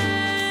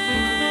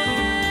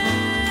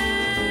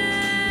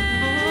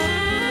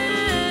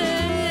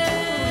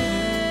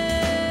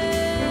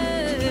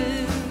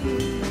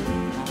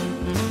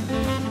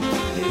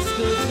 It's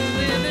good to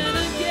live it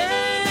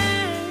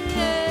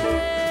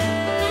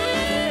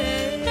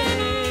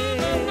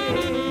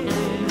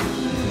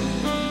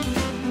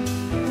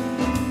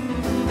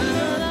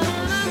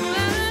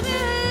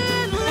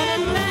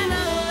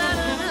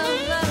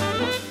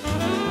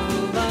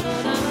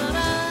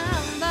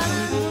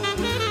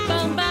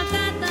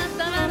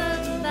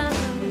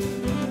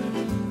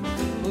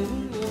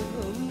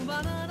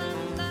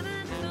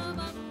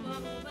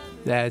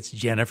That's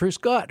Jennifer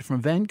Scott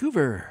from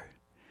Vancouver.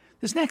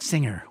 This next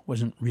singer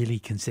wasn't really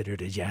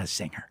considered a jazz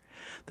singer.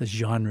 The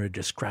genre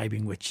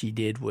describing what she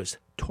did was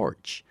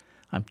torch.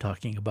 I'm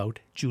talking about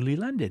Julie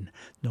London,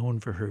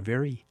 known for her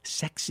very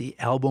sexy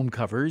album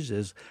covers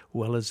as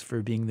well as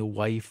for being the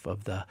wife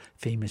of the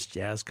famous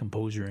jazz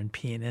composer and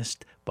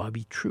pianist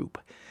Bobby Troup.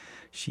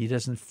 She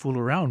doesn't fool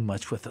around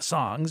much with the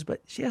songs,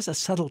 but she has a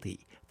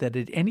subtlety that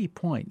at any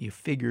point you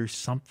figure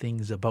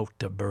something's about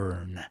to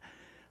burn.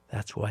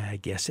 That's why I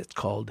guess it's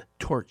called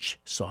torch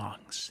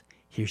songs.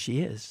 Here she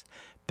is,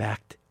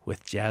 backed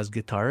with jazz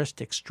guitarist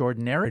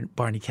extraordinaire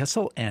Barney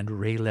Kessel and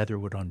Ray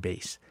Leatherwood on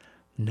bass.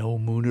 No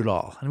Moon at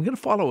All. And I'm going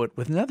to follow it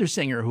with another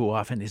singer who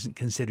often isn't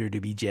considered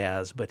to be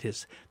jazz, but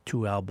his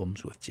 2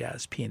 albums with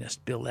jazz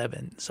pianist Bill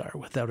Evans are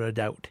without a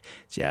doubt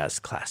jazz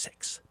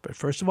classics. But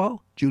first of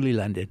all, Julie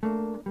London.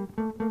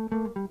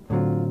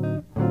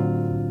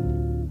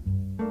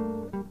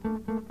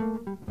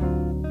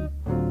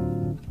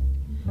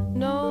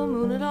 No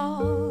moon at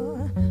all,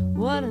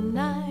 what a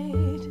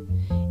night.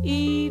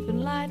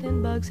 Even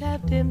lightning bugs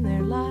have dimmed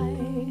their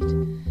light.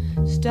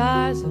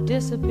 Stars have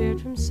disappeared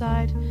from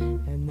sight,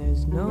 and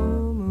there's no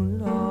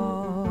moon at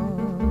all.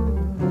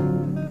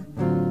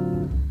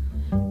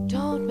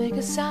 Don't make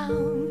a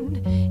sound,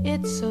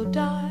 it's so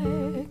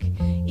dark.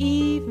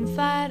 Even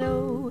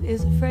Fido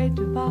is afraid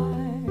to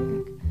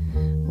bark.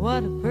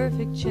 What a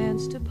perfect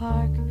chance to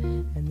park,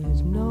 and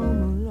there's no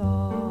moon at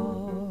all.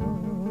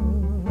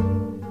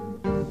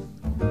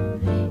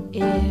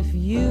 If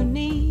you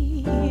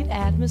need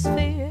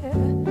atmosphere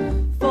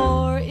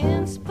for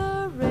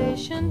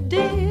inspiration,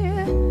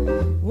 dear,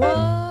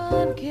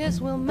 one kiss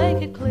will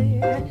make it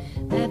clear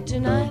that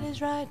tonight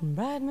is right and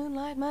bright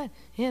moonlight might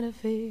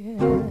interfere.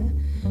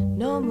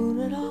 No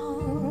moon at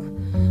all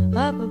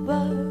up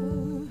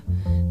above,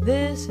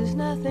 this is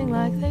nothing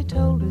like they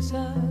told us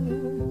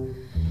of.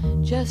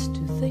 Just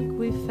to think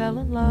we fell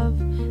in love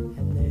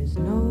and there's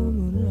no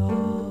moon at all.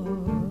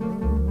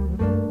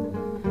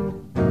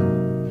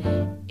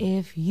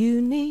 If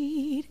you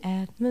need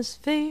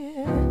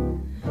atmosphere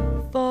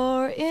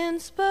for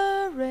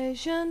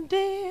inspiration,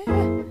 dear,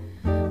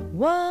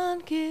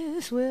 one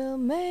kiss will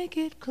make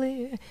it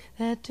clear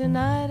that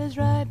tonight is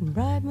right and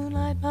bright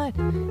moonlight might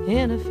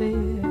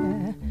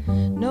interfere.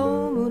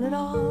 No moon at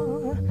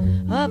all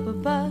up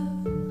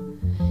above,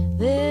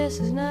 this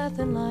is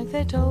nothing like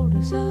they told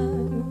us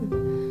of.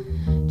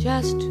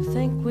 Just to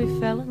think we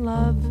fell in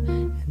love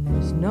and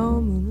there's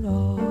no moon at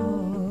all.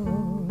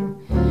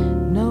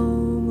 No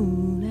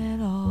moon at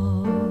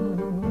all.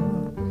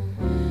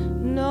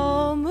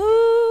 No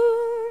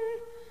moon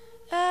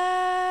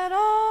at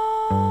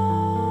all.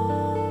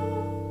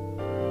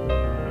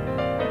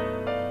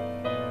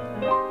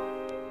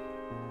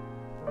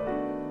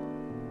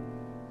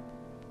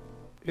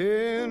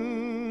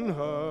 In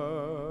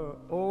her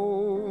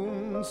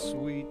own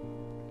sweet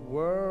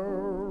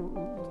world,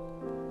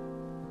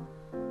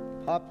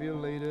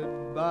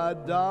 populated by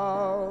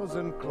dolls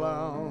and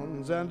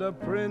clowns and a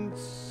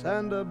prince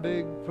and a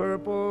big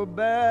purple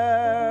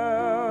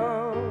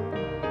bear,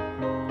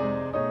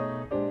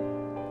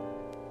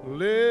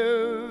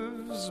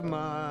 lives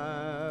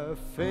my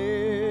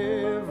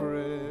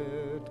favorite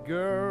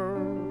girl,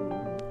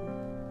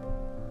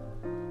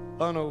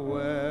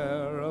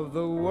 unaware of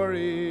the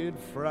worried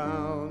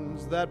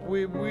frowns that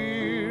we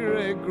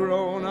weary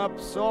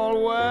grown-ups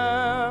all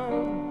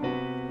wear.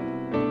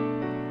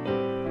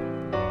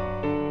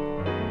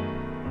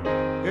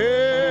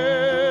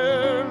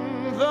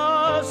 In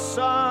the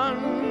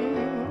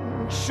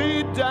sun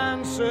she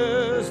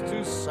dances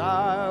to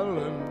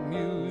silent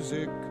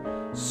music,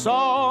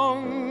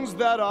 songs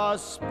that are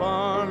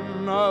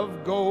spun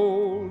of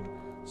gold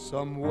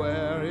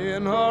somewhere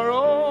in her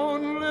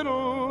own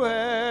little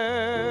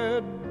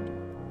head.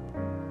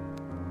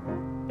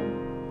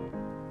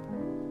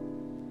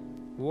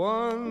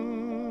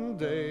 One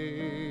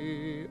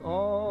day,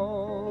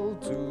 all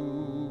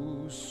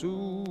too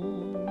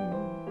soon,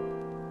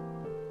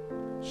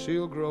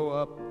 she'll grow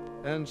up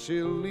and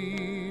she'll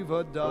leave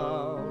her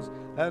dolls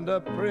and a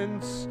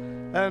prince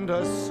and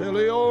her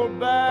silly old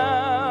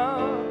bear.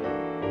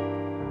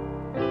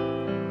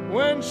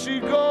 When she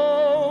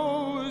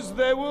goes,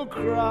 they will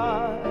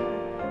cry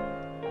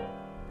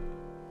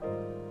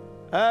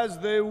as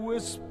they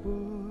whisper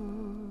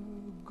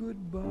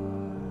goodbye.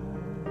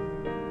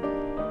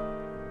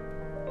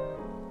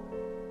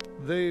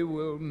 They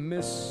will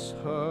miss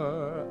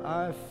her,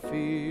 I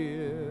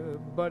fear,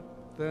 but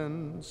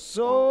then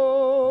so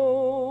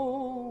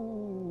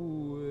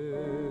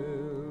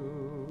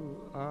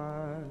will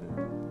I.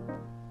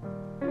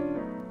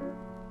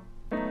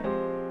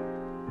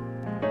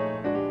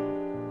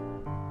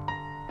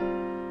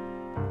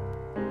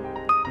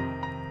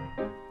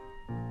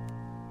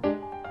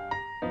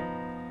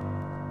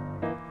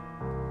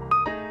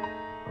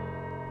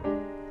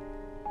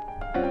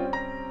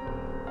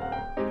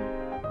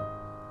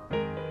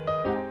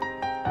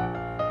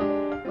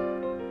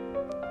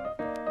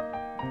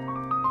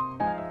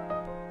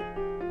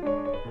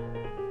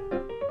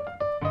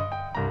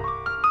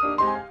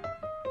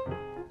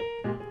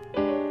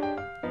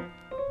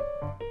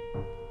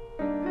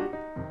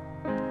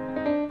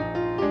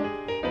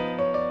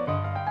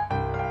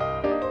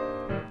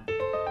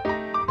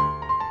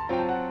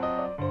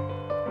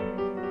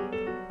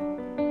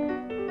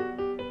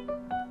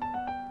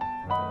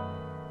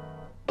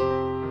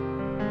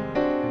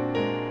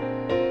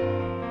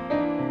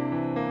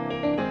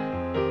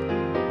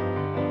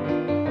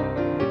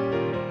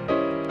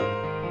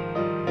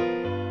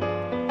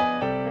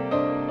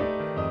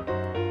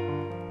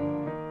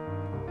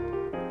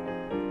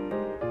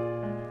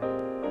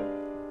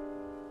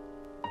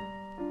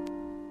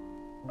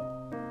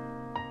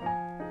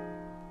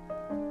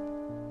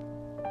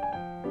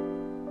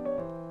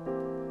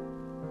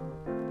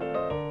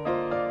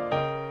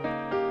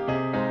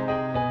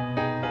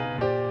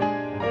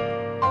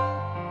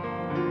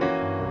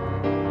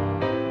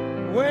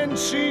 When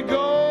she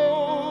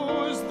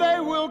goes, they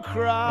will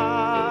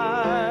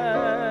cry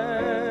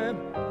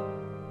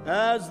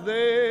as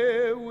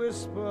they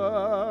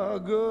whisper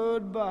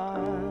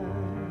goodbye.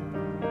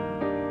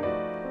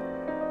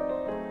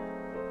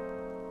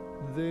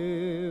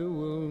 They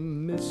will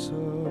miss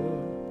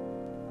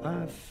her,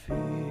 I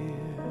fear,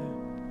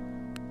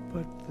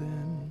 but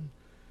then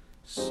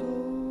so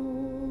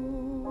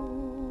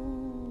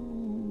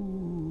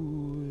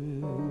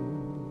will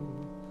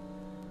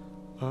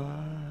I.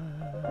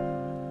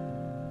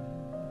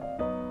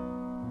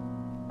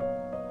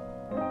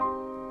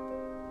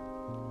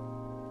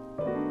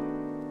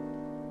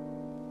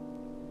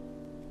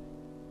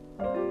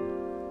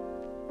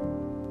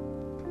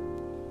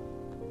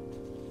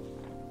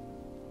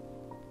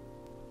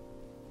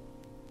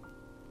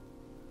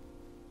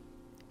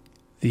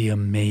 The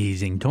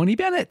amazing Tony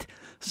Bennett.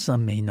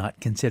 Some may not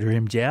consider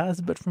him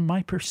jazz, but from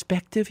my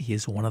perspective, he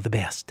is one of the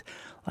best.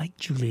 Like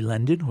Julie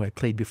London, who I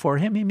played before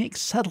him, he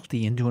makes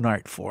subtlety into an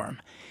art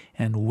form.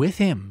 And with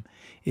him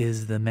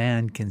is the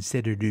man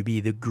considered to be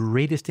the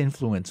greatest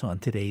influence on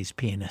today's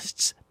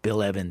pianists,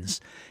 Bill Evans.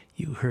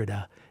 You heard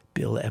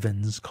Bill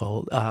Evans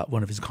called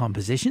one of his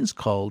compositions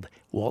called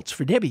Waltz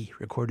for Debbie,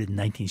 recorded in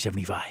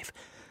 1975.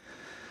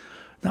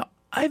 Now,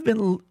 I've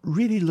been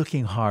really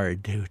looking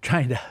hard to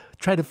try to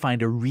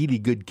find a really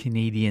good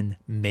Canadian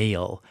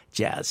male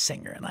jazz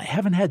singer, and I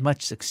haven't had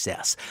much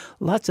success.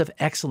 Lots of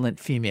excellent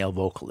female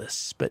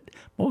vocalists, but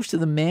most of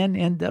the men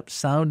end up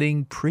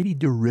sounding pretty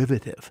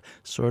derivative,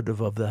 sort of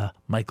the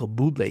Michael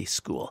Bublé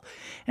school,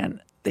 and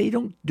they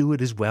don't do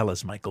it as well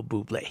as Michael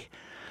Bublé.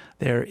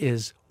 There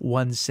is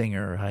one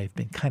singer I've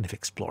been kind of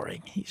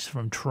exploring. He's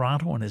from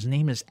Toronto, and his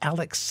name is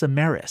Alex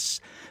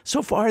Samaras.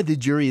 So far, the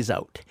jury is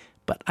out,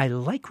 but I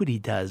like what he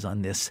does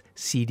on this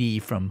CD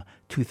from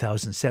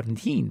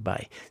 2017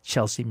 by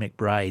Chelsea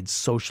McBride's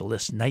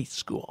Socialist Night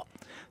School.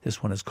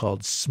 This one is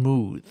called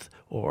Smooth,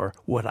 or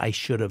What I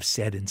Should Have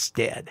Said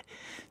Instead.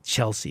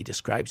 Chelsea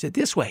describes it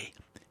this way: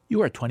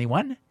 "You are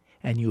 21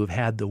 and you have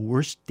had the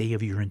worst day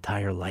of your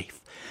entire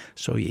life.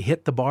 So you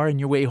hit the bar on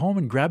your way home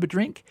and grab a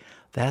drink.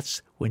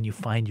 That's when you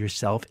find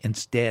yourself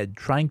instead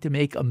trying to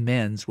make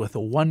amends with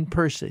the one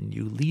person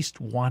you least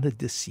wanted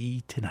to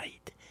see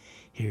tonight.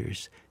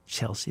 Here's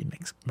Chelsea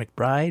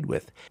McBride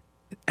with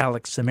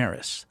Alex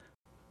Samaras.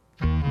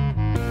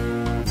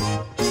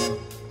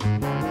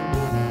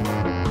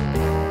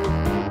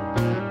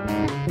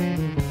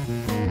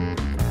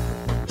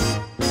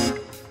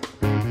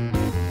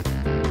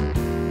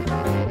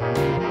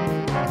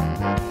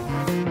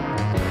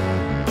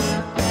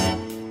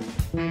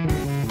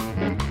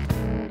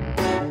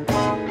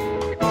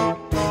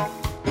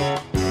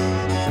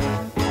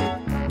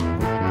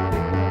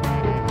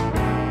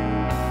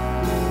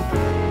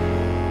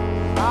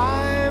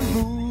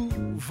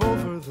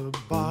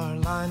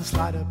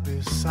 Slide up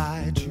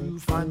beside you,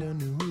 find a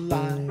new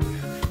line.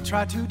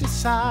 Try to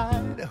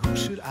decide who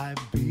should I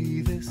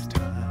be this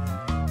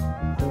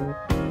time.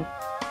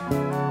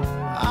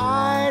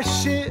 I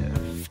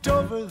shift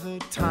over the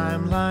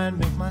timeline,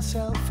 make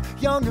myself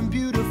young and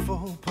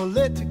beautiful,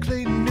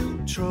 politically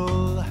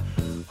neutral,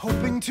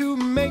 hoping to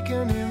make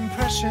an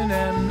impression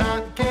and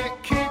not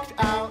get kicked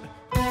out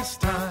this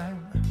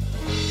time.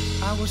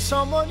 I was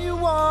someone you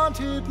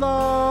wanted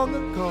long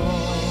ago.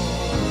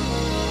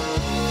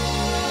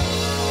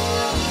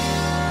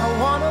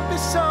 I wanna be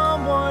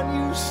someone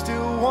you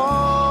still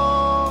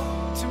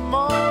want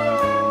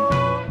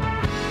tomorrow.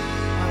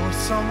 I was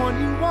someone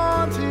you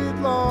wanted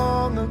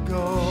long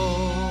ago.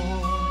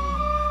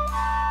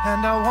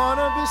 And I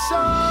wanna be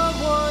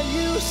someone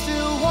you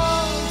still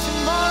want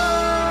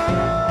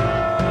tomorrow.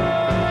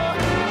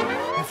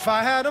 If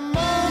I had a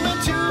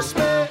moment to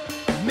spare,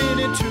 a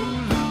minute to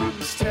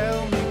lose,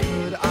 tell me,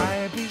 could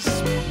I be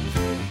smooth?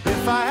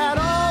 If I had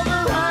all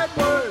the right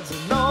words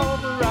and all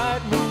the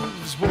right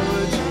moves,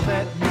 would you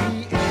let me?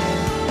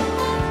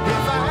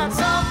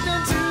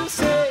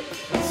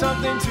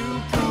 Something to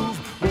prove,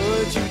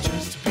 would you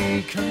just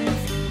be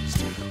confused?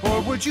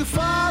 Or would you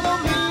follow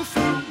me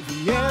through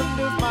the end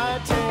of my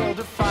tale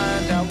to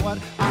find out what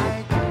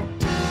I could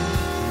do?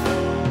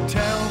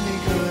 Tell me,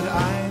 could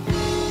I be?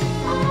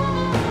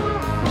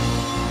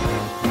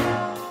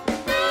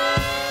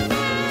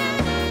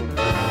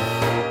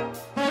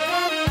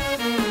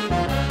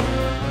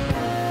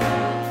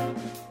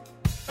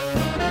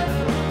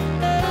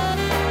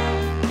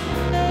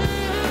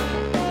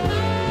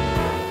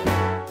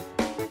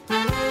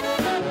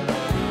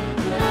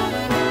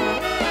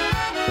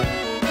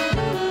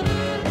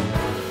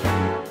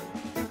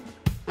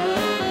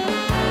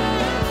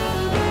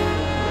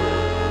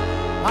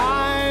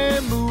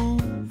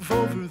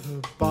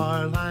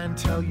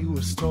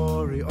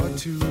 Story or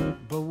two,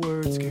 but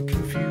words get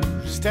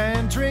confused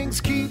and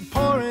drinks keep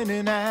pouring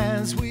in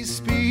as we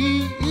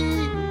speak.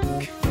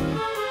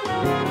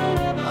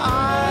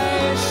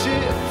 I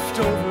shift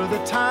over the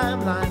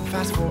timeline,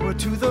 fast forward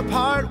to the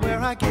part where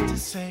I get to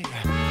say,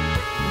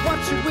 what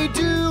should we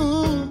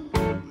do?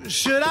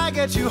 Should I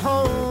get you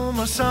home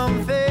or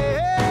something?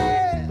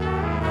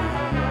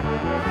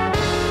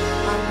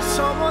 I was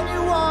someone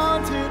you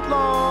wanted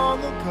long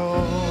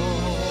ago.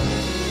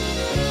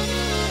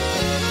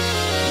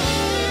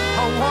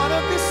 I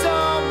wanna be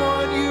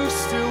someone you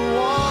still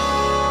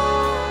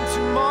want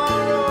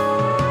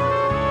tomorrow.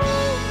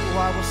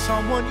 I was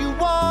someone you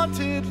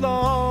wanted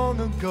long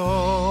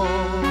ago.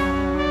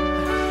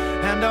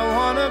 And I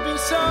wanna be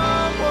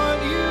someone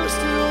you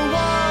still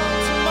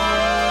want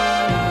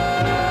tomorrow.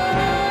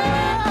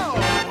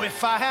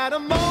 If I had a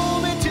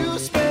moment to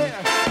spare,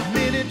 a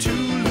minute to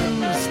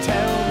lose,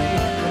 tell me,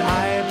 could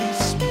I be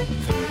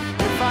smooth?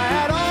 If I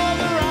had all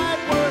the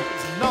right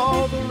words and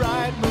all the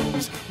right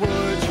moves,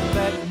 would you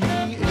let me?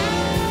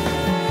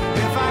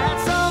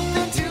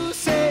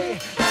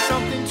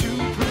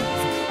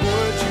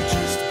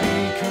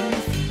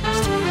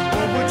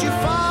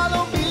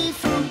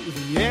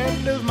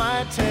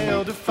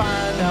 Tale to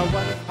find out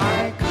what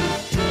I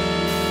could do.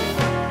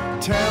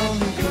 Tell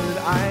me, could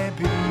I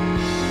be?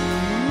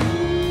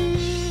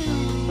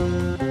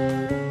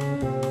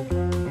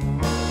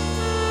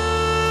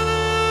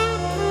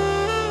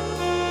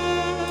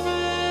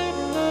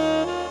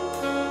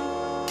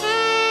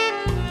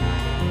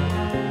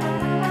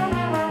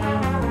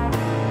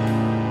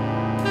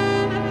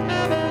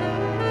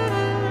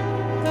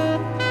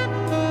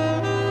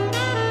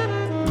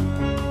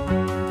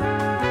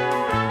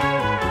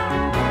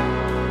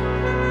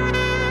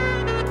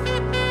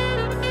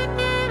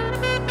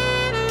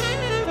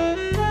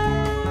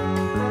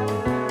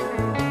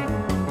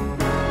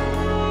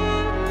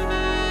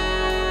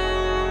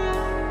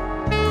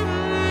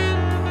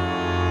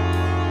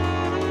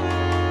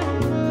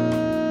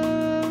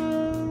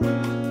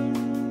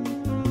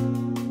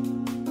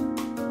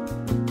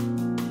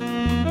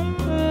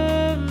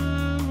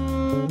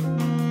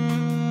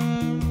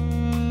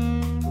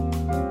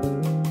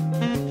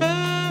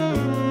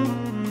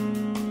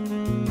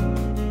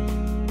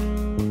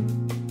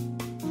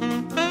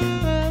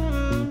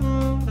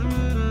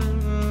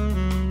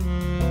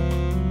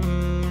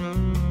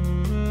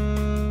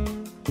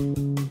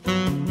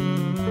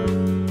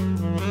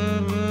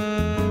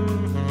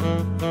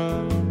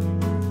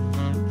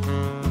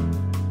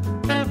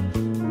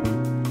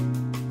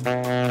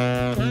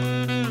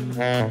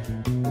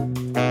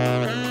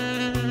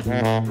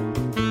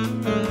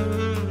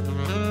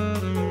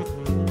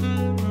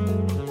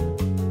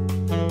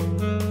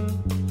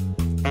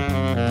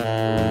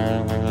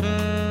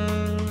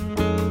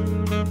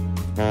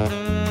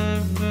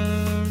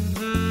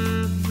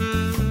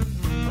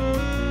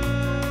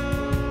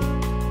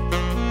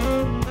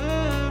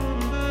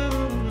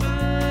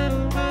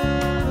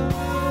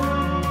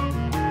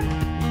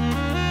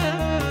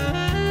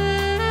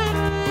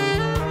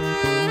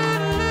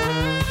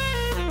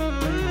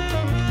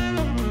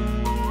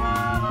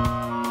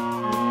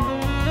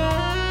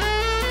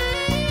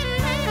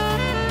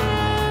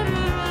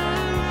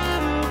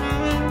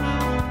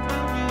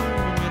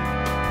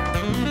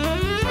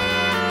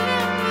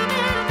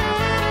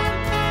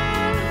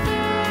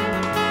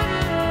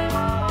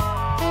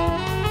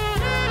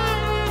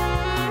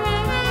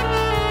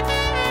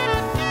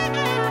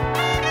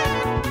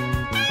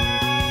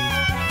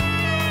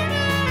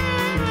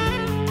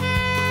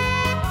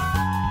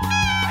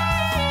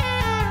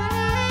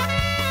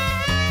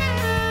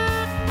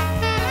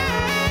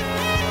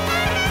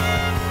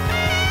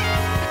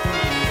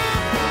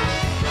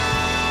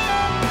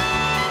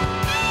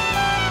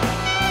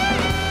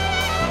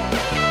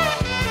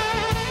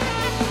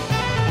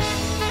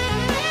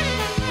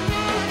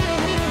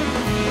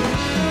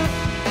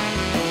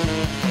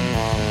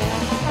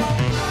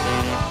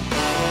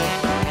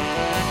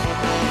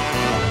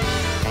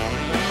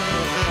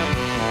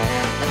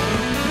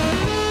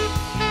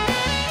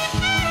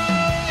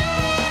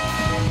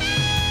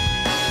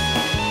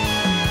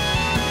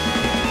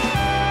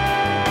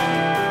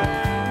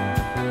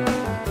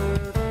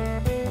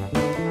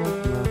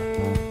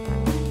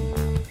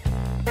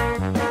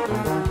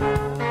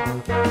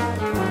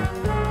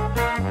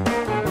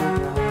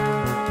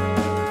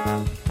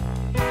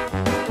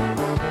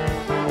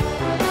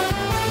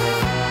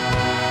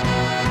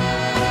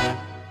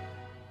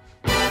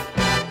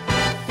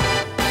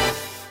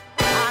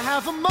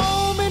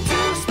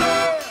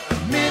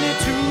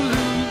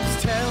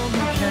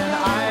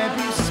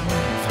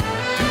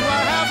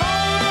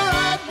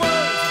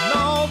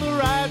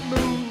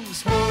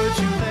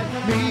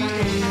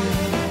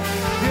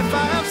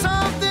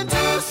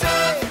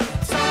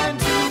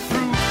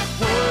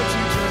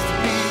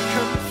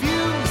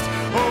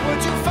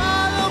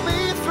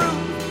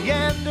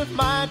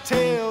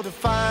 tale to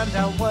find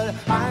out what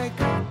I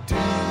could do.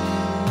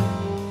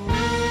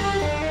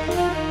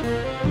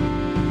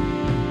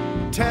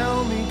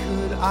 Tell me,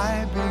 could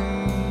I be?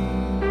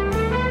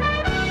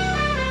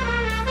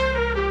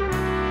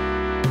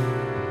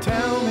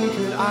 Tell me,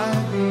 could I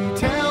be?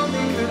 Tell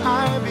me, could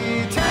I be?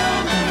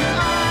 Tell me, could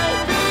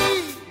I be?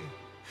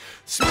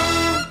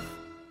 Smooth.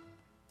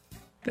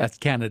 That's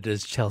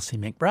Canada's Chelsea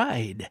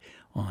McBride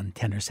on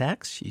tenor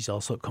sax. She's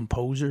also a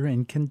composer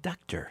and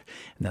conductor.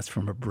 And that's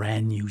from a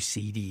brand new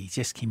CD.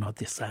 Just came out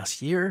this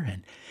last year.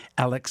 And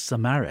Alex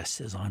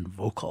Samaras is on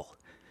vocal.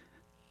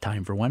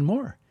 Time for one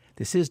more.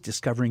 This is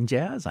Discovering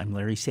Jazz. I'm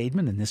Larry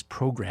Seidman, and this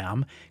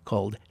program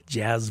called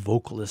Jazz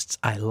Vocalists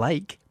I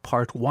Like,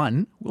 Part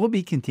 1, will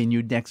be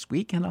continued next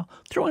week, and I'll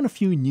throw in a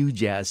few new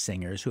jazz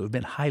singers who have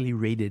been highly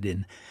rated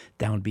in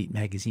Downbeat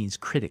Magazine's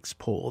Critics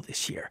poll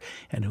this year,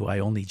 and who I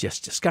only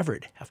just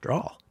discovered. After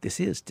all, this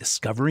is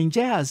Discovering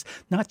Jazz,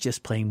 not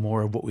just playing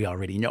more of what we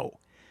already know.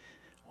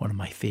 One of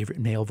my favorite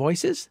male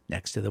voices,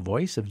 next to the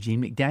voice of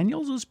Gene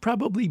McDaniels, was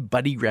probably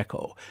Buddy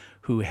Greco,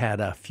 who had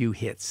a few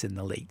hits in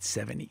the late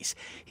 70s.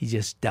 He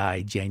just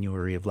died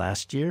January of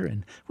last year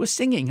and was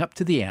singing up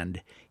to the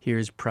end.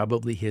 Here's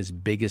probably his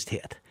biggest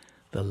hit,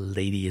 The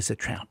Lady is a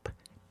Tramp,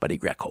 Buddy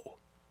Greco.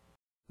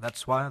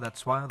 That's why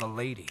the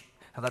lady,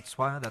 that's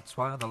why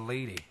the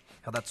lady,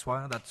 that's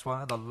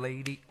why the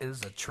lady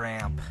is a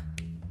tramp.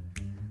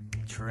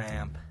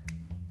 Tramp.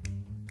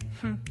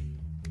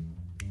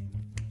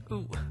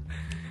 Ooh.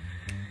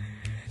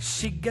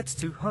 She gets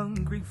too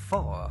hungry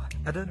for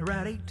a dinner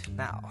at 8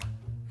 now.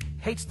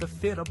 Hates to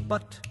fit a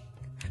butt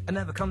and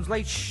never comes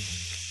late.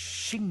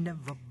 She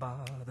never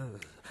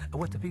bothers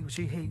with the people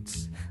she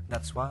hates.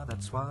 That's why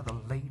the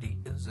lady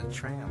is a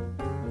tramp.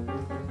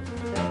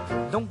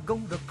 Don't go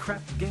to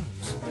crap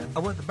games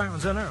with the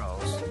Barons and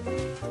Earls.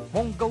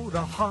 Won't go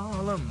to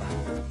Harlem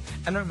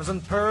and Irmas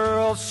and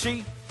Pearls.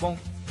 She won't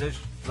dish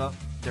the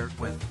dirt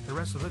with the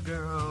rest of the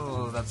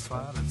girls. That's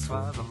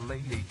why the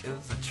lady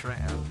is a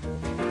tramp.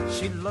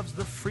 She loves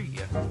the free,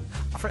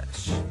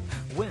 fresh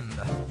wind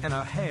in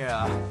her hair,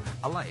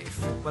 a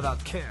life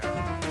without care.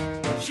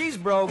 She's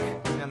broke,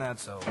 and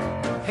that's so.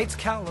 Hates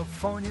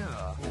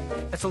California,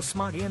 it's so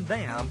smoggy and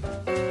damp.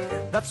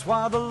 That's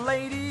why the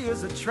lady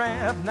is a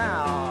tramp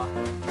now.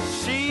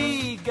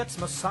 She gets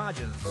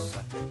massages,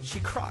 she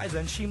cries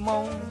and she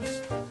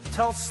moans.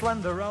 Tell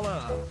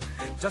Slenderella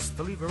just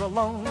to leave her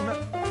alone.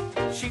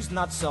 She's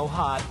not so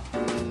hot,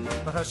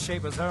 but her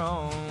shape is her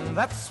own.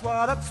 That's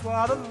why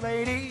the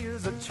lady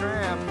is a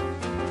tramp.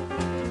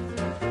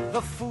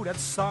 The food at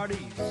Sardi's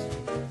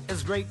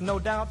is great, no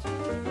doubt,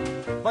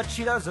 but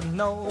she doesn't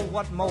know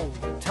what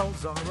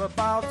motels are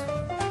about.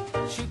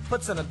 She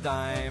puts in a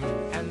dime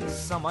and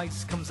some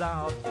ice comes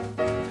out.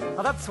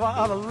 That's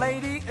why the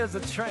lady is a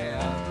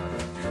tramp.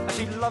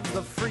 She loves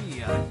the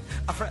free,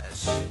 a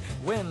fresh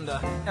wind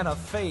in her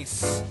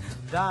face,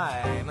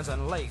 diamonds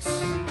and lace.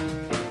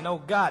 No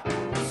got,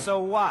 so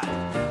what?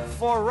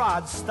 For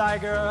Rod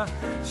Steiger,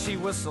 she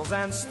whistles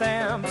and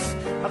stamps.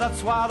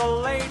 That's why the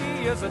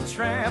lady is a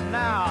tramp.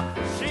 Now,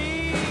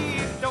 she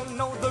don't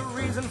know the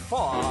reason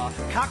for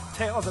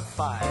cocktails at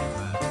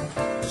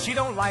 5. She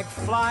don't like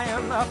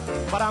flying,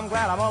 but I'm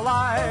glad I'm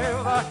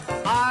alive.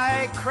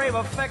 I crave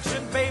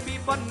affection, baby,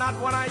 but not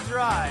when I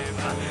drive.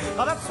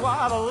 That's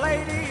why the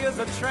lady is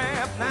a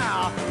tramp.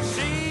 Now,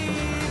 she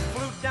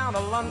flew down to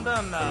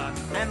London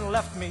and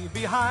left me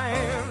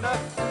behind.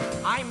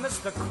 I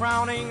missed the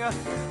crowning,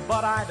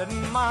 but I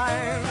didn't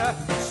mind.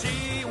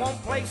 She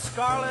won't play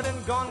Scarlet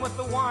and Gone with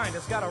the Wind.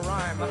 It's got a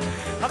rhyme.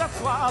 That's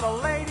why the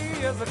lady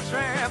is a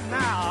tramp.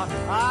 Now,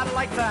 I'd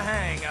like to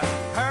hang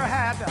her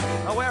hat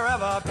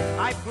wherever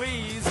I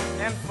please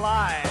and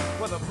fly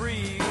with a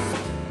breeze.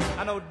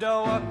 I know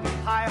dough,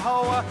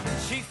 hi-ho,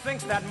 she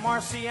thinks that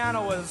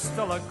Marciano is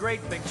still a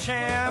great big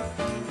champ.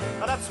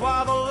 That's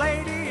why the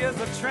lady is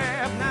a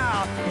tramp.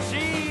 Now,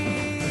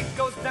 she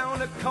goes down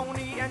to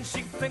Coney and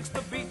she thinks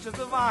the beach is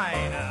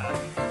divine.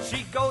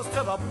 She goes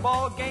to the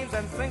ball games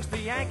and thinks the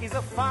Yankees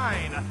are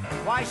fine.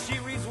 Why, she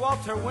reads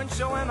Walter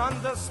Winchell and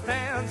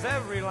understands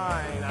every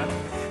line.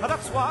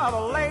 That's why the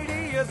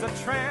lady is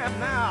a tramp.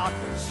 Now,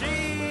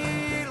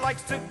 she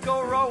likes to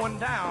go rowing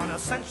down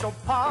Central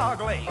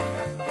Park Lake.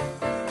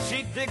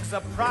 She digs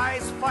a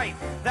prize fight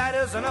that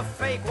isn't a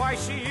fake. Why,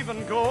 she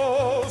even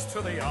goes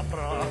to the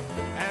opera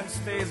and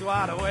stays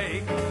wide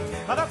awake.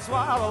 That's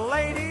why the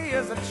lady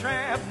is a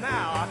tramp.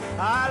 Now,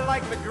 I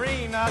like the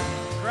green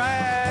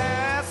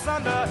grass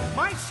under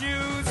my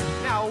shoes.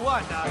 Now,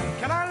 what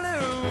can I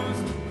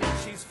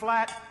lose? She's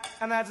flat,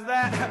 and that's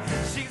that.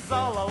 She's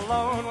all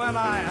alone when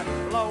I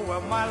lower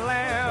my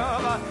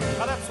lamp.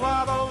 That's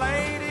why the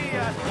lady,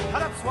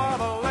 that's why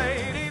the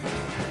lady,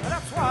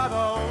 that's why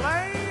the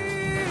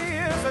lady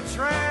is a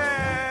tramp.